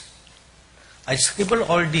grace. I scribbled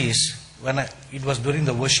all these when it was during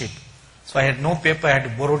the worship. So I had no paper, I had to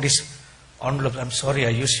borrow this envelope. I'm sorry I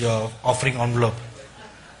used your offering envelope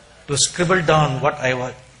to scribble down what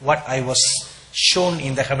I was shown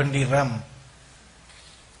in the heavenly realm.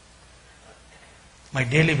 My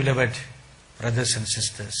dearly beloved brothers and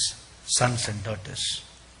sisters, sons and daughters,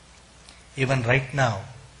 even right now,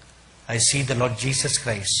 I see the Lord Jesus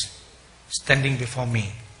Christ standing before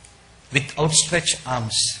me with outstretched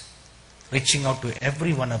arms, reaching out to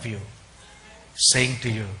every one of you, saying to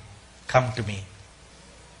you, come to me.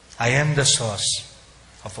 I am the source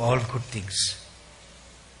of all good things.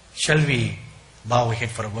 Shall we bow our head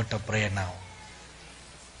for a word of prayer now?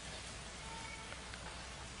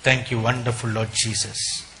 Thank you, wonderful Lord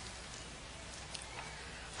Jesus.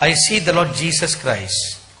 I see the Lord Jesus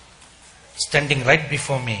Christ standing right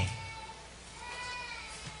before me.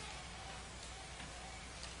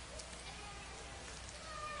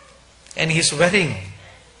 And he is wearing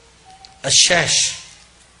a sash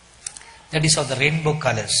that is of the rainbow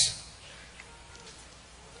colors.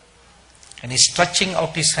 And he is stretching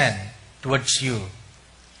out his hand towards you.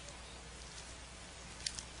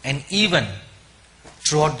 And even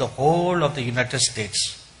throughout the whole of the United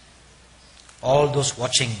States, all those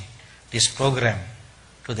watching this program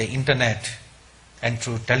through the internet and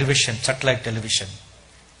through television, satellite television.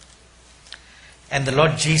 And the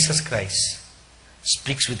Lord Jesus Christ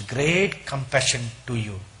speaks with great compassion to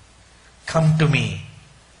you. Come to me,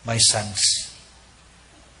 my sons.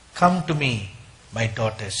 Come to me, my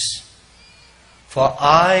daughters. For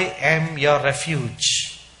I am your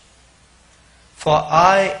refuge. For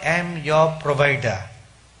I am your provider.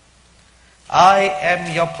 I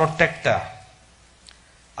am your protector.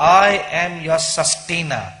 I am your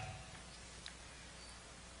sustainer.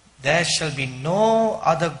 There shall be no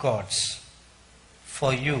other gods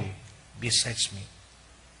for you besides me.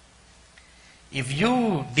 If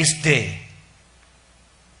you this day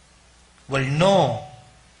will know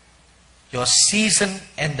your season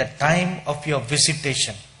and the time of your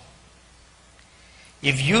visitation,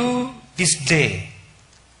 if you this day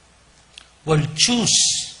will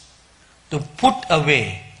choose to put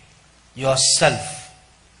away yourself,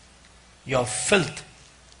 your filth,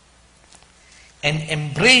 and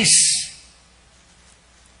embrace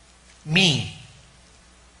me,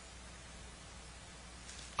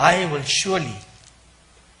 I will surely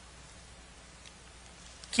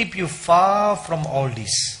keep you far from all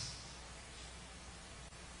this.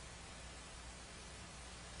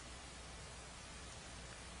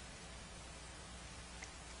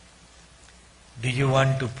 Do you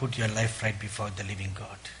want to put your life right before the living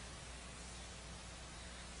God?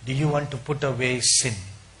 Do you want to put away sin?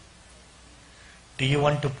 Do you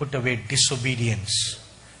want to put away disobedience?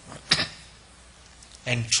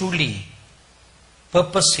 And truly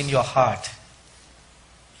purpose in your heart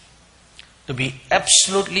to be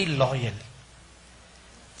absolutely loyal,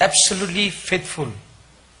 absolutely faithful,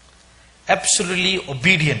 absolutely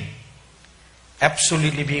obedient,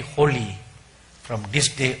 absolutely be holy from this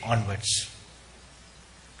day onwards?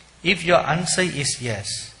 If your answer is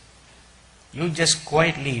yes, you just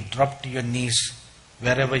quietly drop to your knees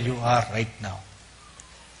wherever you are right now.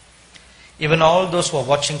 Even all those who are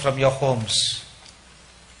watching from your homes,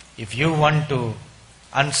 if you want to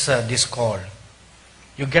answer this call,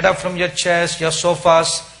 you get up from your chairs, your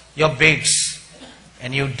sofas, your beds,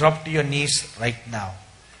 and you drop to your knees right now.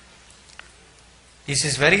 This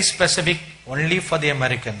is very specific only for the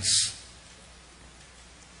Americans.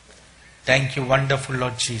 Thank you, wonderful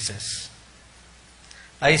Lord Jesus.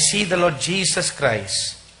 I see the Lord Jesus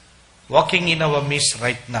Christ walking in our midst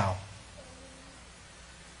right now.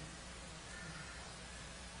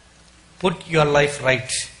 Put your life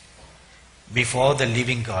right before the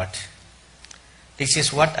living God. This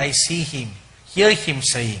is what I see Him, hear Him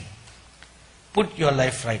saying. Put your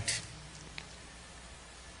life right.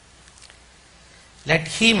 Let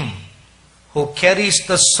him who carries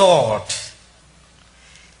the sword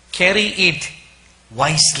carry it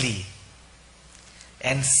wisely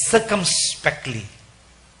and circumspectly.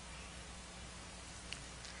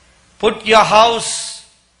 Put your house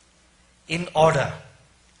in order.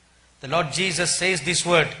 The Lord Jesus says this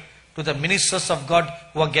word to the ministers of God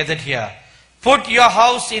who are gathered here. Put your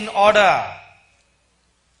house in order.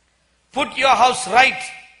 Put your house right.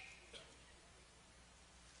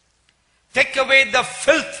 Take away the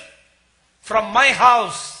filth from my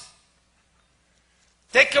house.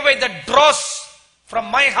 Take away the dross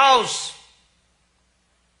from my house.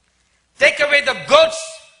 Take away the goats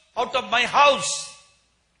out of my house.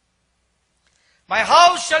 My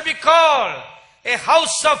house shall be called a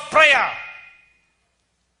house of prayer.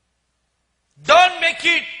 Don't make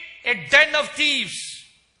it a den of thieves.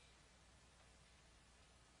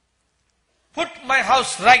 Put my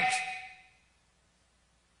house right.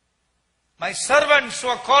 My servants who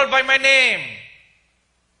are called by my name,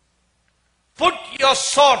 put your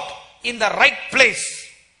sword in the right place.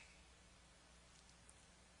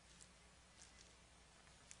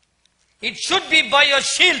 It should be by your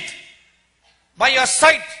shield, by your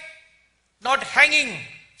side, not hanging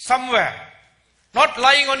somewhere, not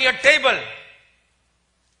lying on your table.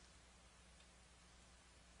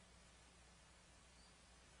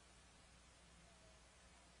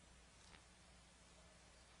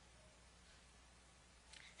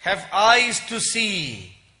 Have eyes to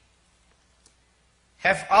see.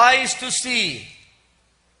 Have eyes to see.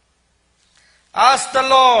 Ask the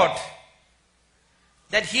Lord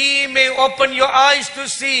that He may open your eyes to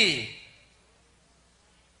see.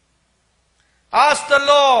 Ask the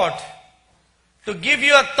Lord to give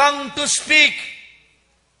you a tongue to speak.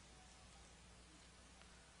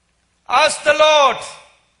 Ask the Lord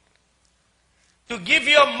to give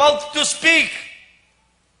you a mouth to speak.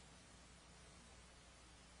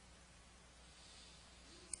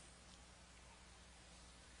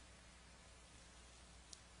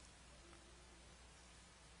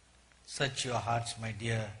 Search your hearts, my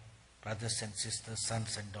dear brothers and sisters,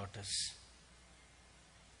 sons and daughters.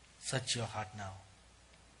 Search your heart now.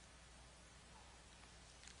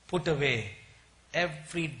 Put away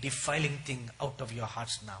every defiling thing out of your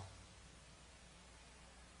hearts now.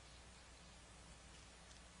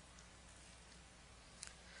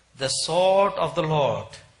 The sword of the Lord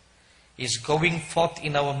is going forth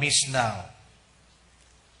in our midst now.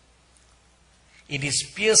 It is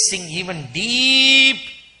piercing even deep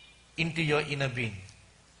into your inner being.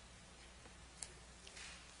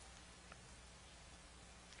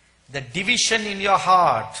 The division in your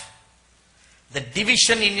heart, the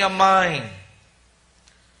division in your mind,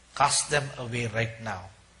 cast them away right now.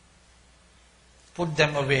 Put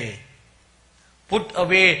them away. Put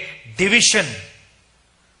away division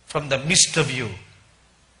from the midst of you.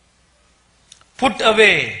 Put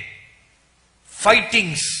away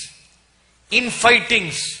fightings,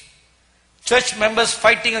 infightings, church members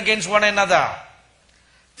fighting against one another,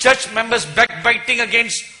 church members backbiting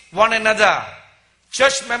against one another,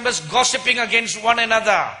 church members gossiping against one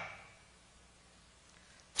another,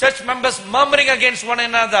 church members murmuring against one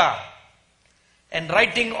another, and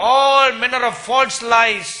writing all manner of false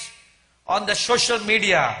lies on the social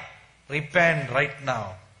media. Repent right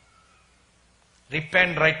now.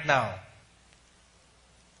 Repent right now.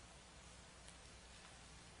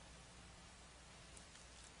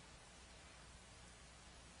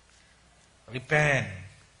 Repent.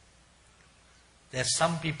 There are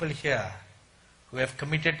some people here who have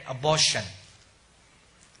committed abortion.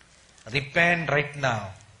 Repent right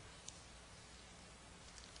now.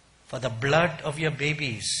 For the blood of your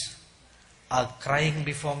babies are crying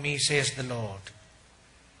before me, says the Lord.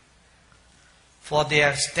 For they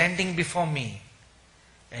are standing before me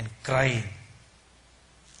and crying.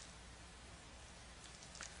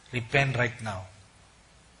 Repent right now.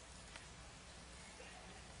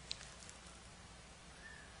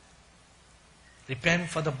 Repent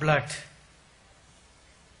for the blood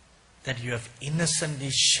that you have innocently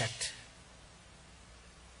shed.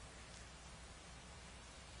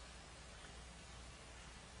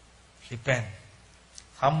 Repent.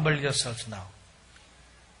 Humble yourselves now.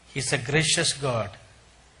 He is a gracious God.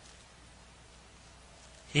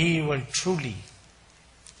 He will truly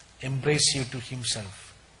embrace you to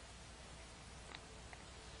Himself.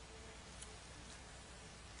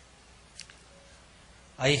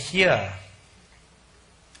 I hear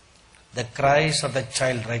the cries of the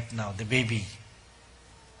child right now, the baby.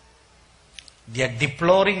 They are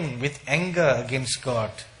deploring with anger against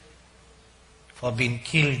God for being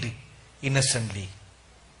killed innocently.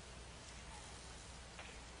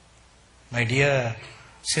 My dear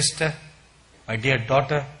sister, my dear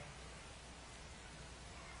daughter,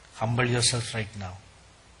 humble yourself right now.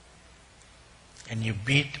 And you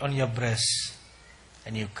beat on your breast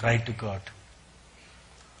and you cry to God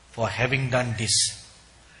for having done this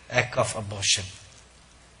act of abortion.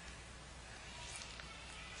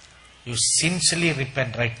 You sincerely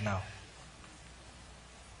repent right now.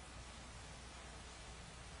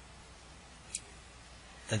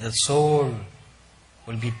 That the soul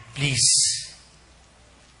will be pleased.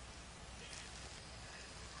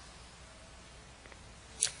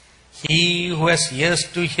 He who has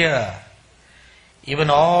ears to hear, even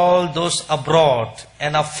all those abroad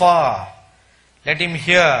and afar, let him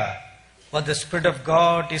hear what the Spirit of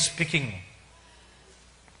God is speaking.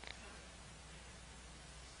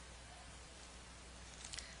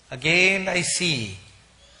 Again I see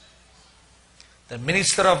the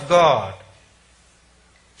minister of God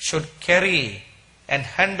should carry and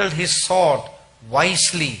handle his sword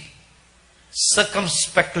wisely,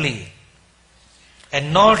 circumspectly,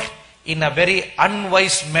 and not in a very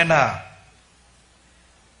unwise manner.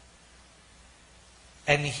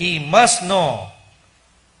 And he must know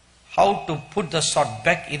how to put the sword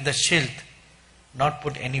back in the sheath, not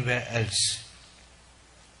put anywhere else.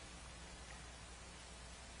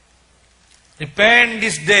 Repent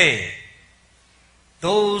this day,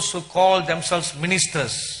 those who call themselves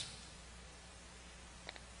ministers.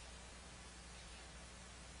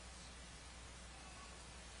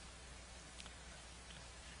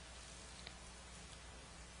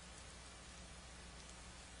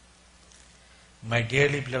 My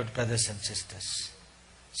dearly beloved brothers and sisters,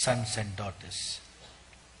 sons and daughters,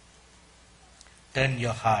 turn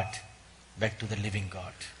your heart back to the living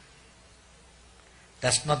God.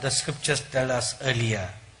 Does not the scriptures tell us earlier,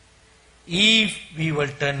 if we will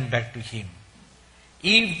turn back to Him,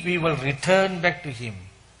 if we will return back to Him,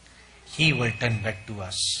 He will turn back to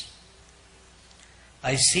us.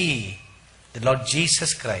 I see the Lord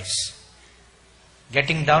Jesus Christ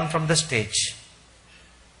getting down from the stage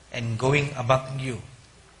and going among you.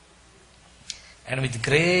 And with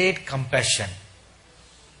great compassion,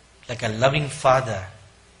 like a loving father,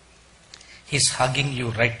 He's hugging you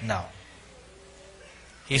right now.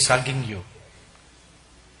 He's hugging you.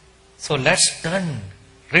 So let's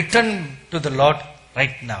return to the Lord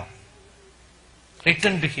right now.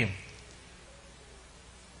 Return to Him.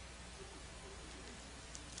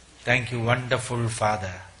 Thank you, wonderful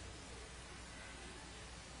Father.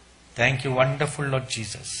 Thank you, wonderful Lord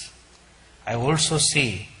Jesus. I also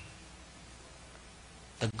see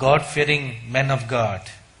the God-fearing men of God,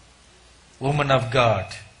 women of God,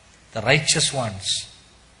 the righteous ones.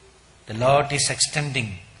 The Lord is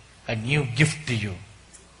extending a new gift to you.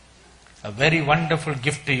 A very wonderful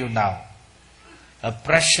gift to you now. A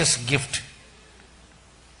precious gift.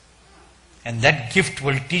 And that gift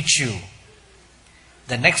will teach you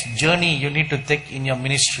the next journey you need to take in your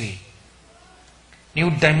ministry. New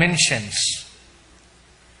dimensions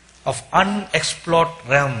of unexplored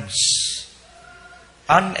realms,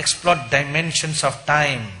 unexplored dimensions of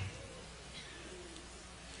time.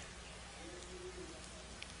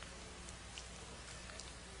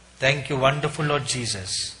 Thank you, wonderful Lord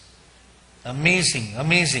Jesus. Amazing,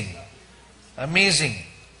 amazing, amazing.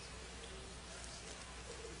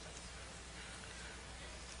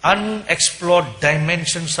 Unexplored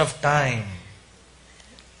dimensions of time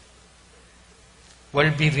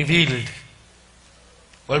will be revealed,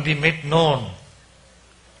 will be made known.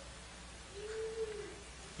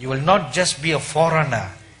 You will not just be a forerunner,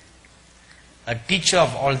 a teacher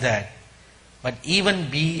of all that, but even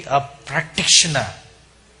be a practitioner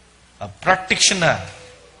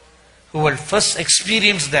who will first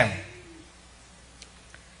experience them.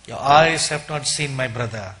 Your eyes have not seen, my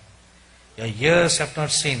brother. Your ears have not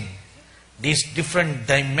seen these different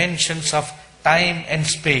dimensions of time and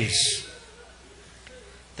space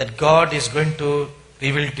that God is going to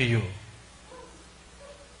reveal to you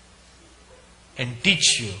and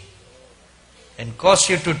teach you and cause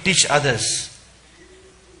you to teach others.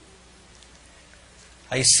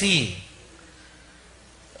 I see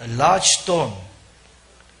a large stone,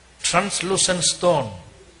 translucent stone,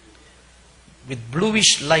 with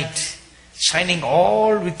bluish light shining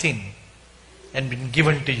all within and been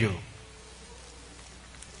given to you.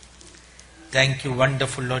 Thank you,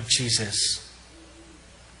 wonderful Lord Jesus.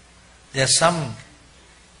 There are some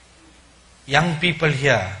young people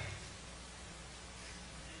here,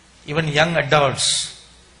 even young adults.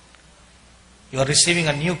 You are receiving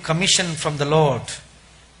a new commission from the Lord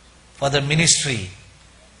for the ministry.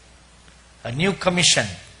 A new commission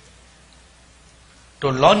to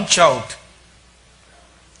launch out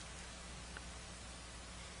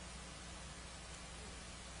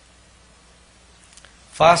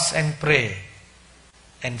fast and pray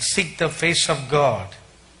and seek the face of God,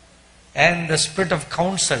 and the spirit of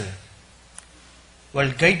counsel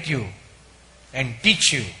will guide you and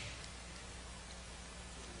teach you.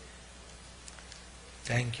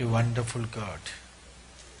 Thank you, wonderful God.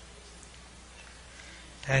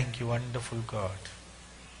 Thank you, wonderful God.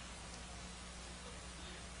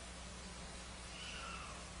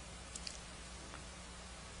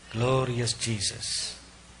 Glorious Jesus.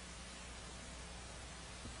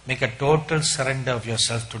 Make a total surrender of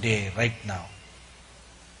yourself today, right now.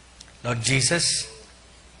 Lord Jesus,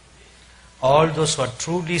 all those who are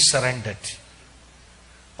truly surrendered,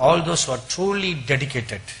 all those who are truly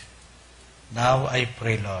dedicated, now I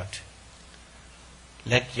pray, Lord,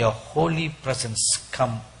 let your holy presence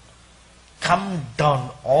come down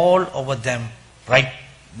all over them right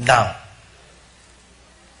now.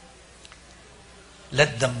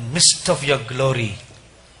 Let the mist of your glory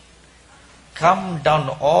come down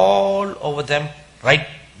all over them right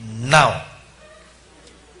now.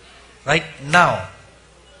 Right now.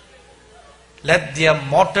 Let their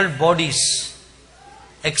mortal bodies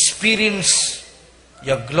experience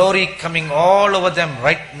your glory coming all over them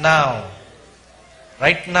right now.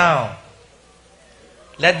 Right now.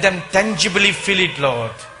 Let them tangibly feel it,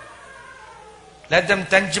 Lord. Let them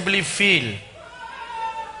tangibly feel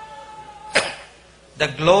the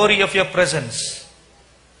glory of your presence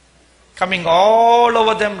coming all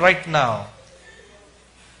over them right now.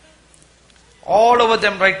 All over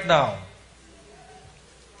them right now.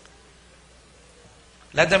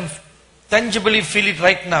 Let them tangibly feel it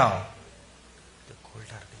right now. The cold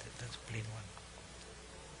dark, that's plain one.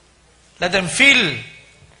 Let them feel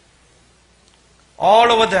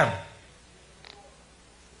all over them.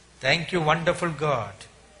 Thank you, wonderful God.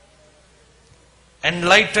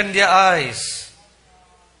 Enlighten their eyes.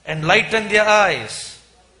 Enlighten their eyes.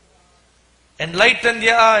 Enlighten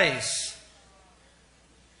their eyes.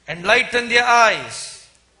 Enlighten their eyes.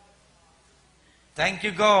 Thank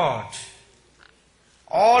you, God.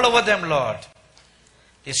 All over them, Lord.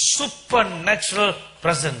 A supernatural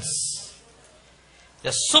presence.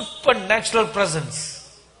 A supernatural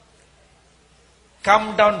presence.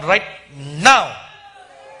 Come down right now.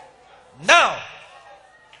 Now.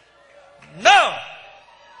 Now.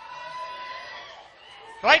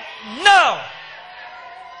 Right now.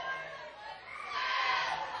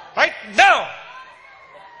 Right now.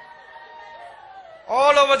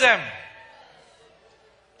 All over them.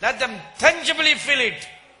 Let them tangibly feel it.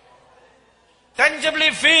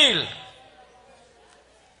 Tangibly feel.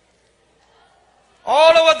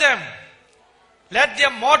 All over them. Let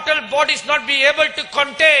their mortal bodies not be able to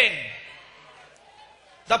contain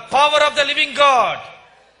the power of the living God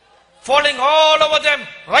falling all over them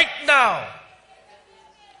right now.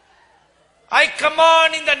 I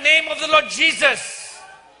command in the name of the Lord Jesus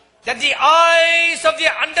that the eyes of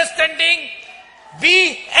their understanding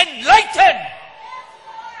be enlightened.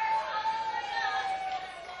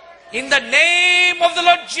 In the name of the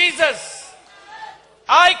Lord Jesus,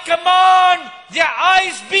 I command their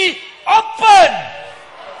eyes be open.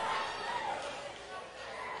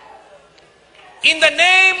 In the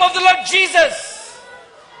name of the Lord Jesus,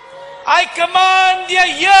 I command their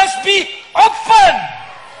ears be open.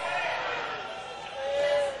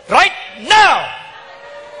 Right now,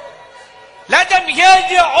 let them hear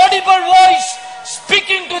your audible voice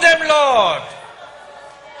speaking to them, Lord.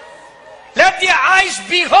 Let their eyes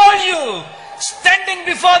behold you standing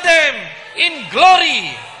before them in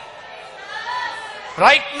glory.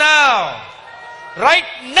 Right now. Right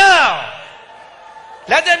now.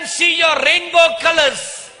 Let them see your rainbow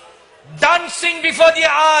colors dancing before their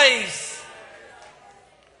eyes.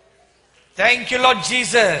 Thank you, Lord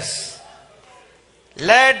Jesus.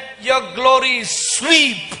 Let your glory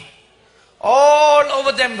sweep all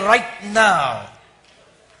over them right now.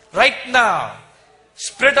 Right now.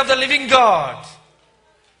 Spirit of the living God,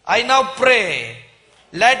 I now pray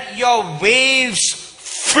Let your waves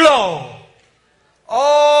flow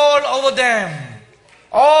all over them.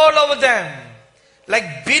 All over them.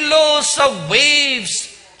 Like billows of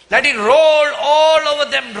waves. Let it roll all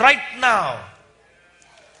over them right now.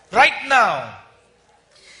 Right now.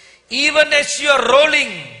 Even as you are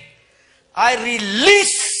rolling, I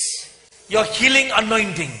release your healing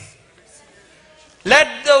anointing.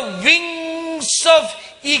 Let the wings of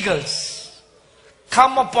eagles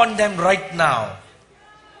come upon them right now.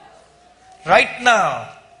 Right now.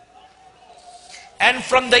 And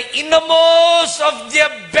from the innermost of their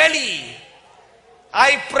belly,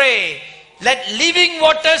 I pray, let living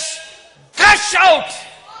waters gush out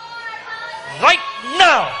right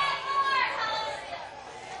now.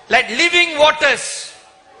 Let living waters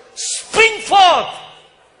spring forth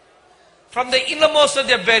from the innermost of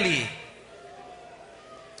their belly.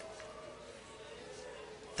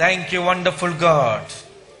 Thank you, wonderful God.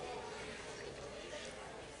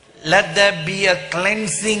 Let there be a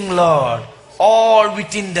cleansing, Lord, all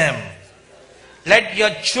within them. Let your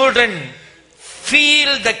children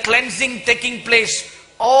feel the cleansing taking place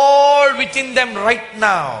all within them right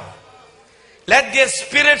now. Let their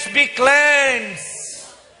spirits be cleansed.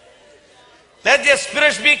 Let their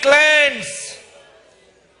spirits be cleansed.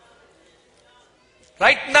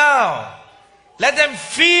 Right now. Let them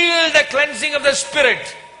feel the cleansing of the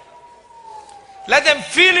Spirit. Let them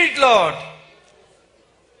feel it, Lord.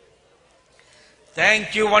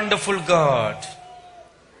 Thank you, wonderful God.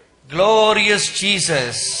 Glorious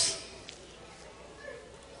Jesus.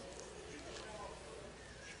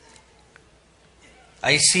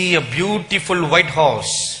 I see a beautiful white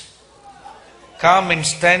horse come and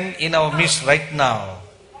stand in our midst right now.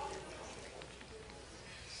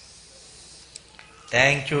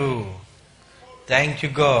 Thank you. Thank you,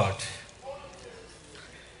 God.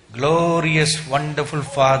 Glorious, wonderful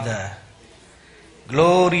Father.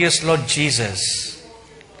 Glorious Lord Jesus.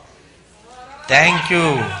 Thank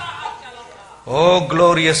you. Oh,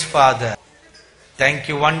 glorious Father. Thank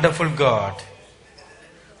you, wonderful God.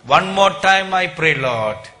 One more time I pray,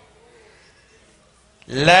 Lord.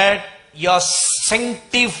 Let your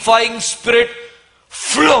sanctifying Spirit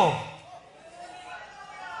flow.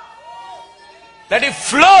 Let it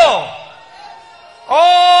flow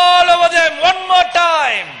all over them. One more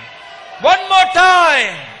time. One more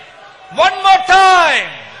time. One more time.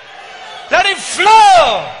 Let it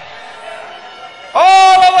flow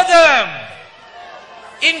all over them.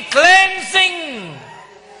 In cleansing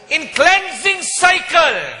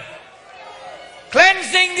cycle.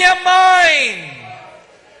 Cleansing their mind.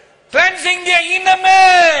 Cleansing their inner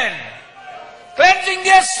man. Cleansing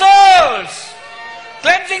their souls.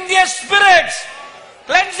 Cleansing their spirits.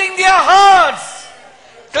 Cleansing their hearts.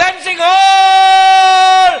 Cleansing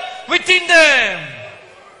all within them.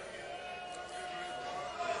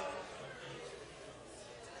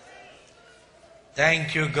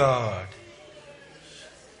 Thank you, God.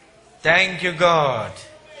 Thank you, God.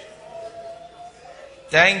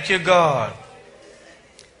 Thank you, God.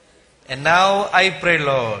 And now I pray,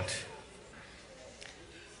 Lord,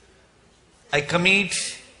 I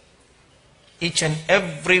commit each and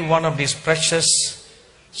every one of these precious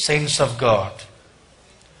saints of God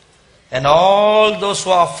and all those who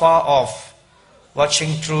are far off,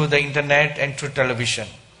 watching through the internet and through television.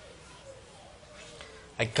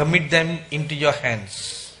 I commit them into your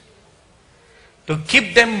hands to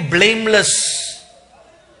keep them blameless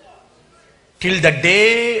till the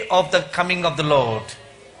day of the coming of the Lord.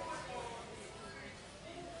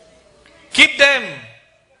 Keep them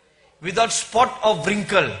without spot or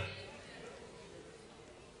wrinkle.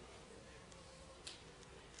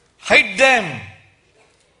 Hide them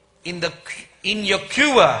in your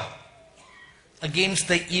cure against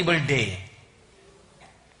the evil day.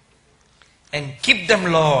 And keep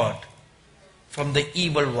them, Lord, from the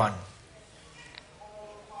evil one.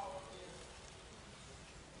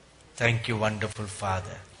 Thank you, wonderful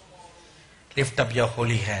Father. Lift up your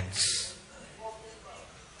holy hands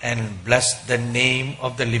and bless the name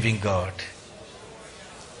of the living God.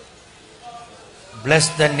 Bless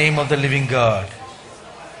the name of the living God.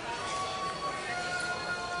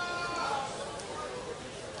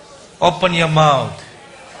 Open your mouth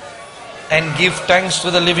and give thanks to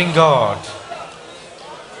the living God.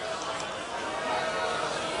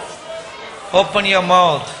 Open your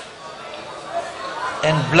mouth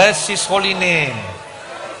and bless His holy name.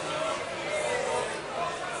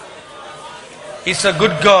 He's a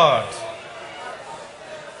good God.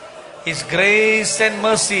 His grace and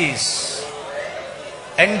mercies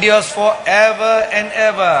endures forever and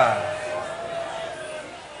ever.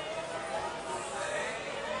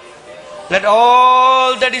 Let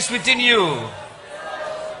all that is within you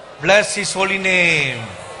Bless His holy name.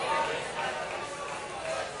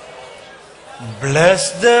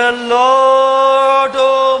 Bless the Lord,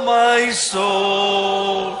 O my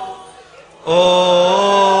soul.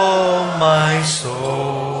 O my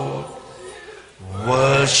soul.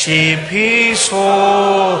 Worship His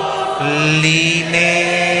holy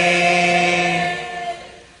name.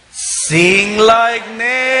 Sing like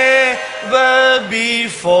never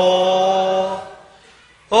before.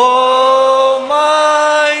 O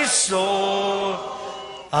my soul,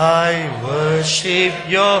 I worship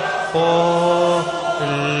your holy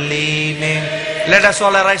name. Let us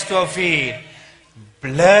all arise to our feet.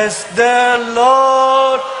 Bless the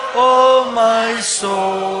Lord, O my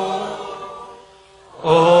soul.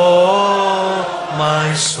 O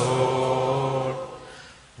my soul,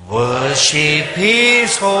 worship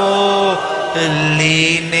His holy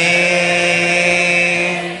name.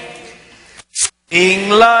 Sing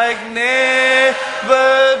like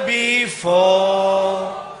never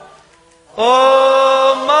before.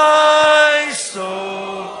 Oh my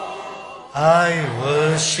soul, I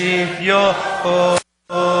worship your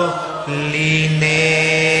holy name.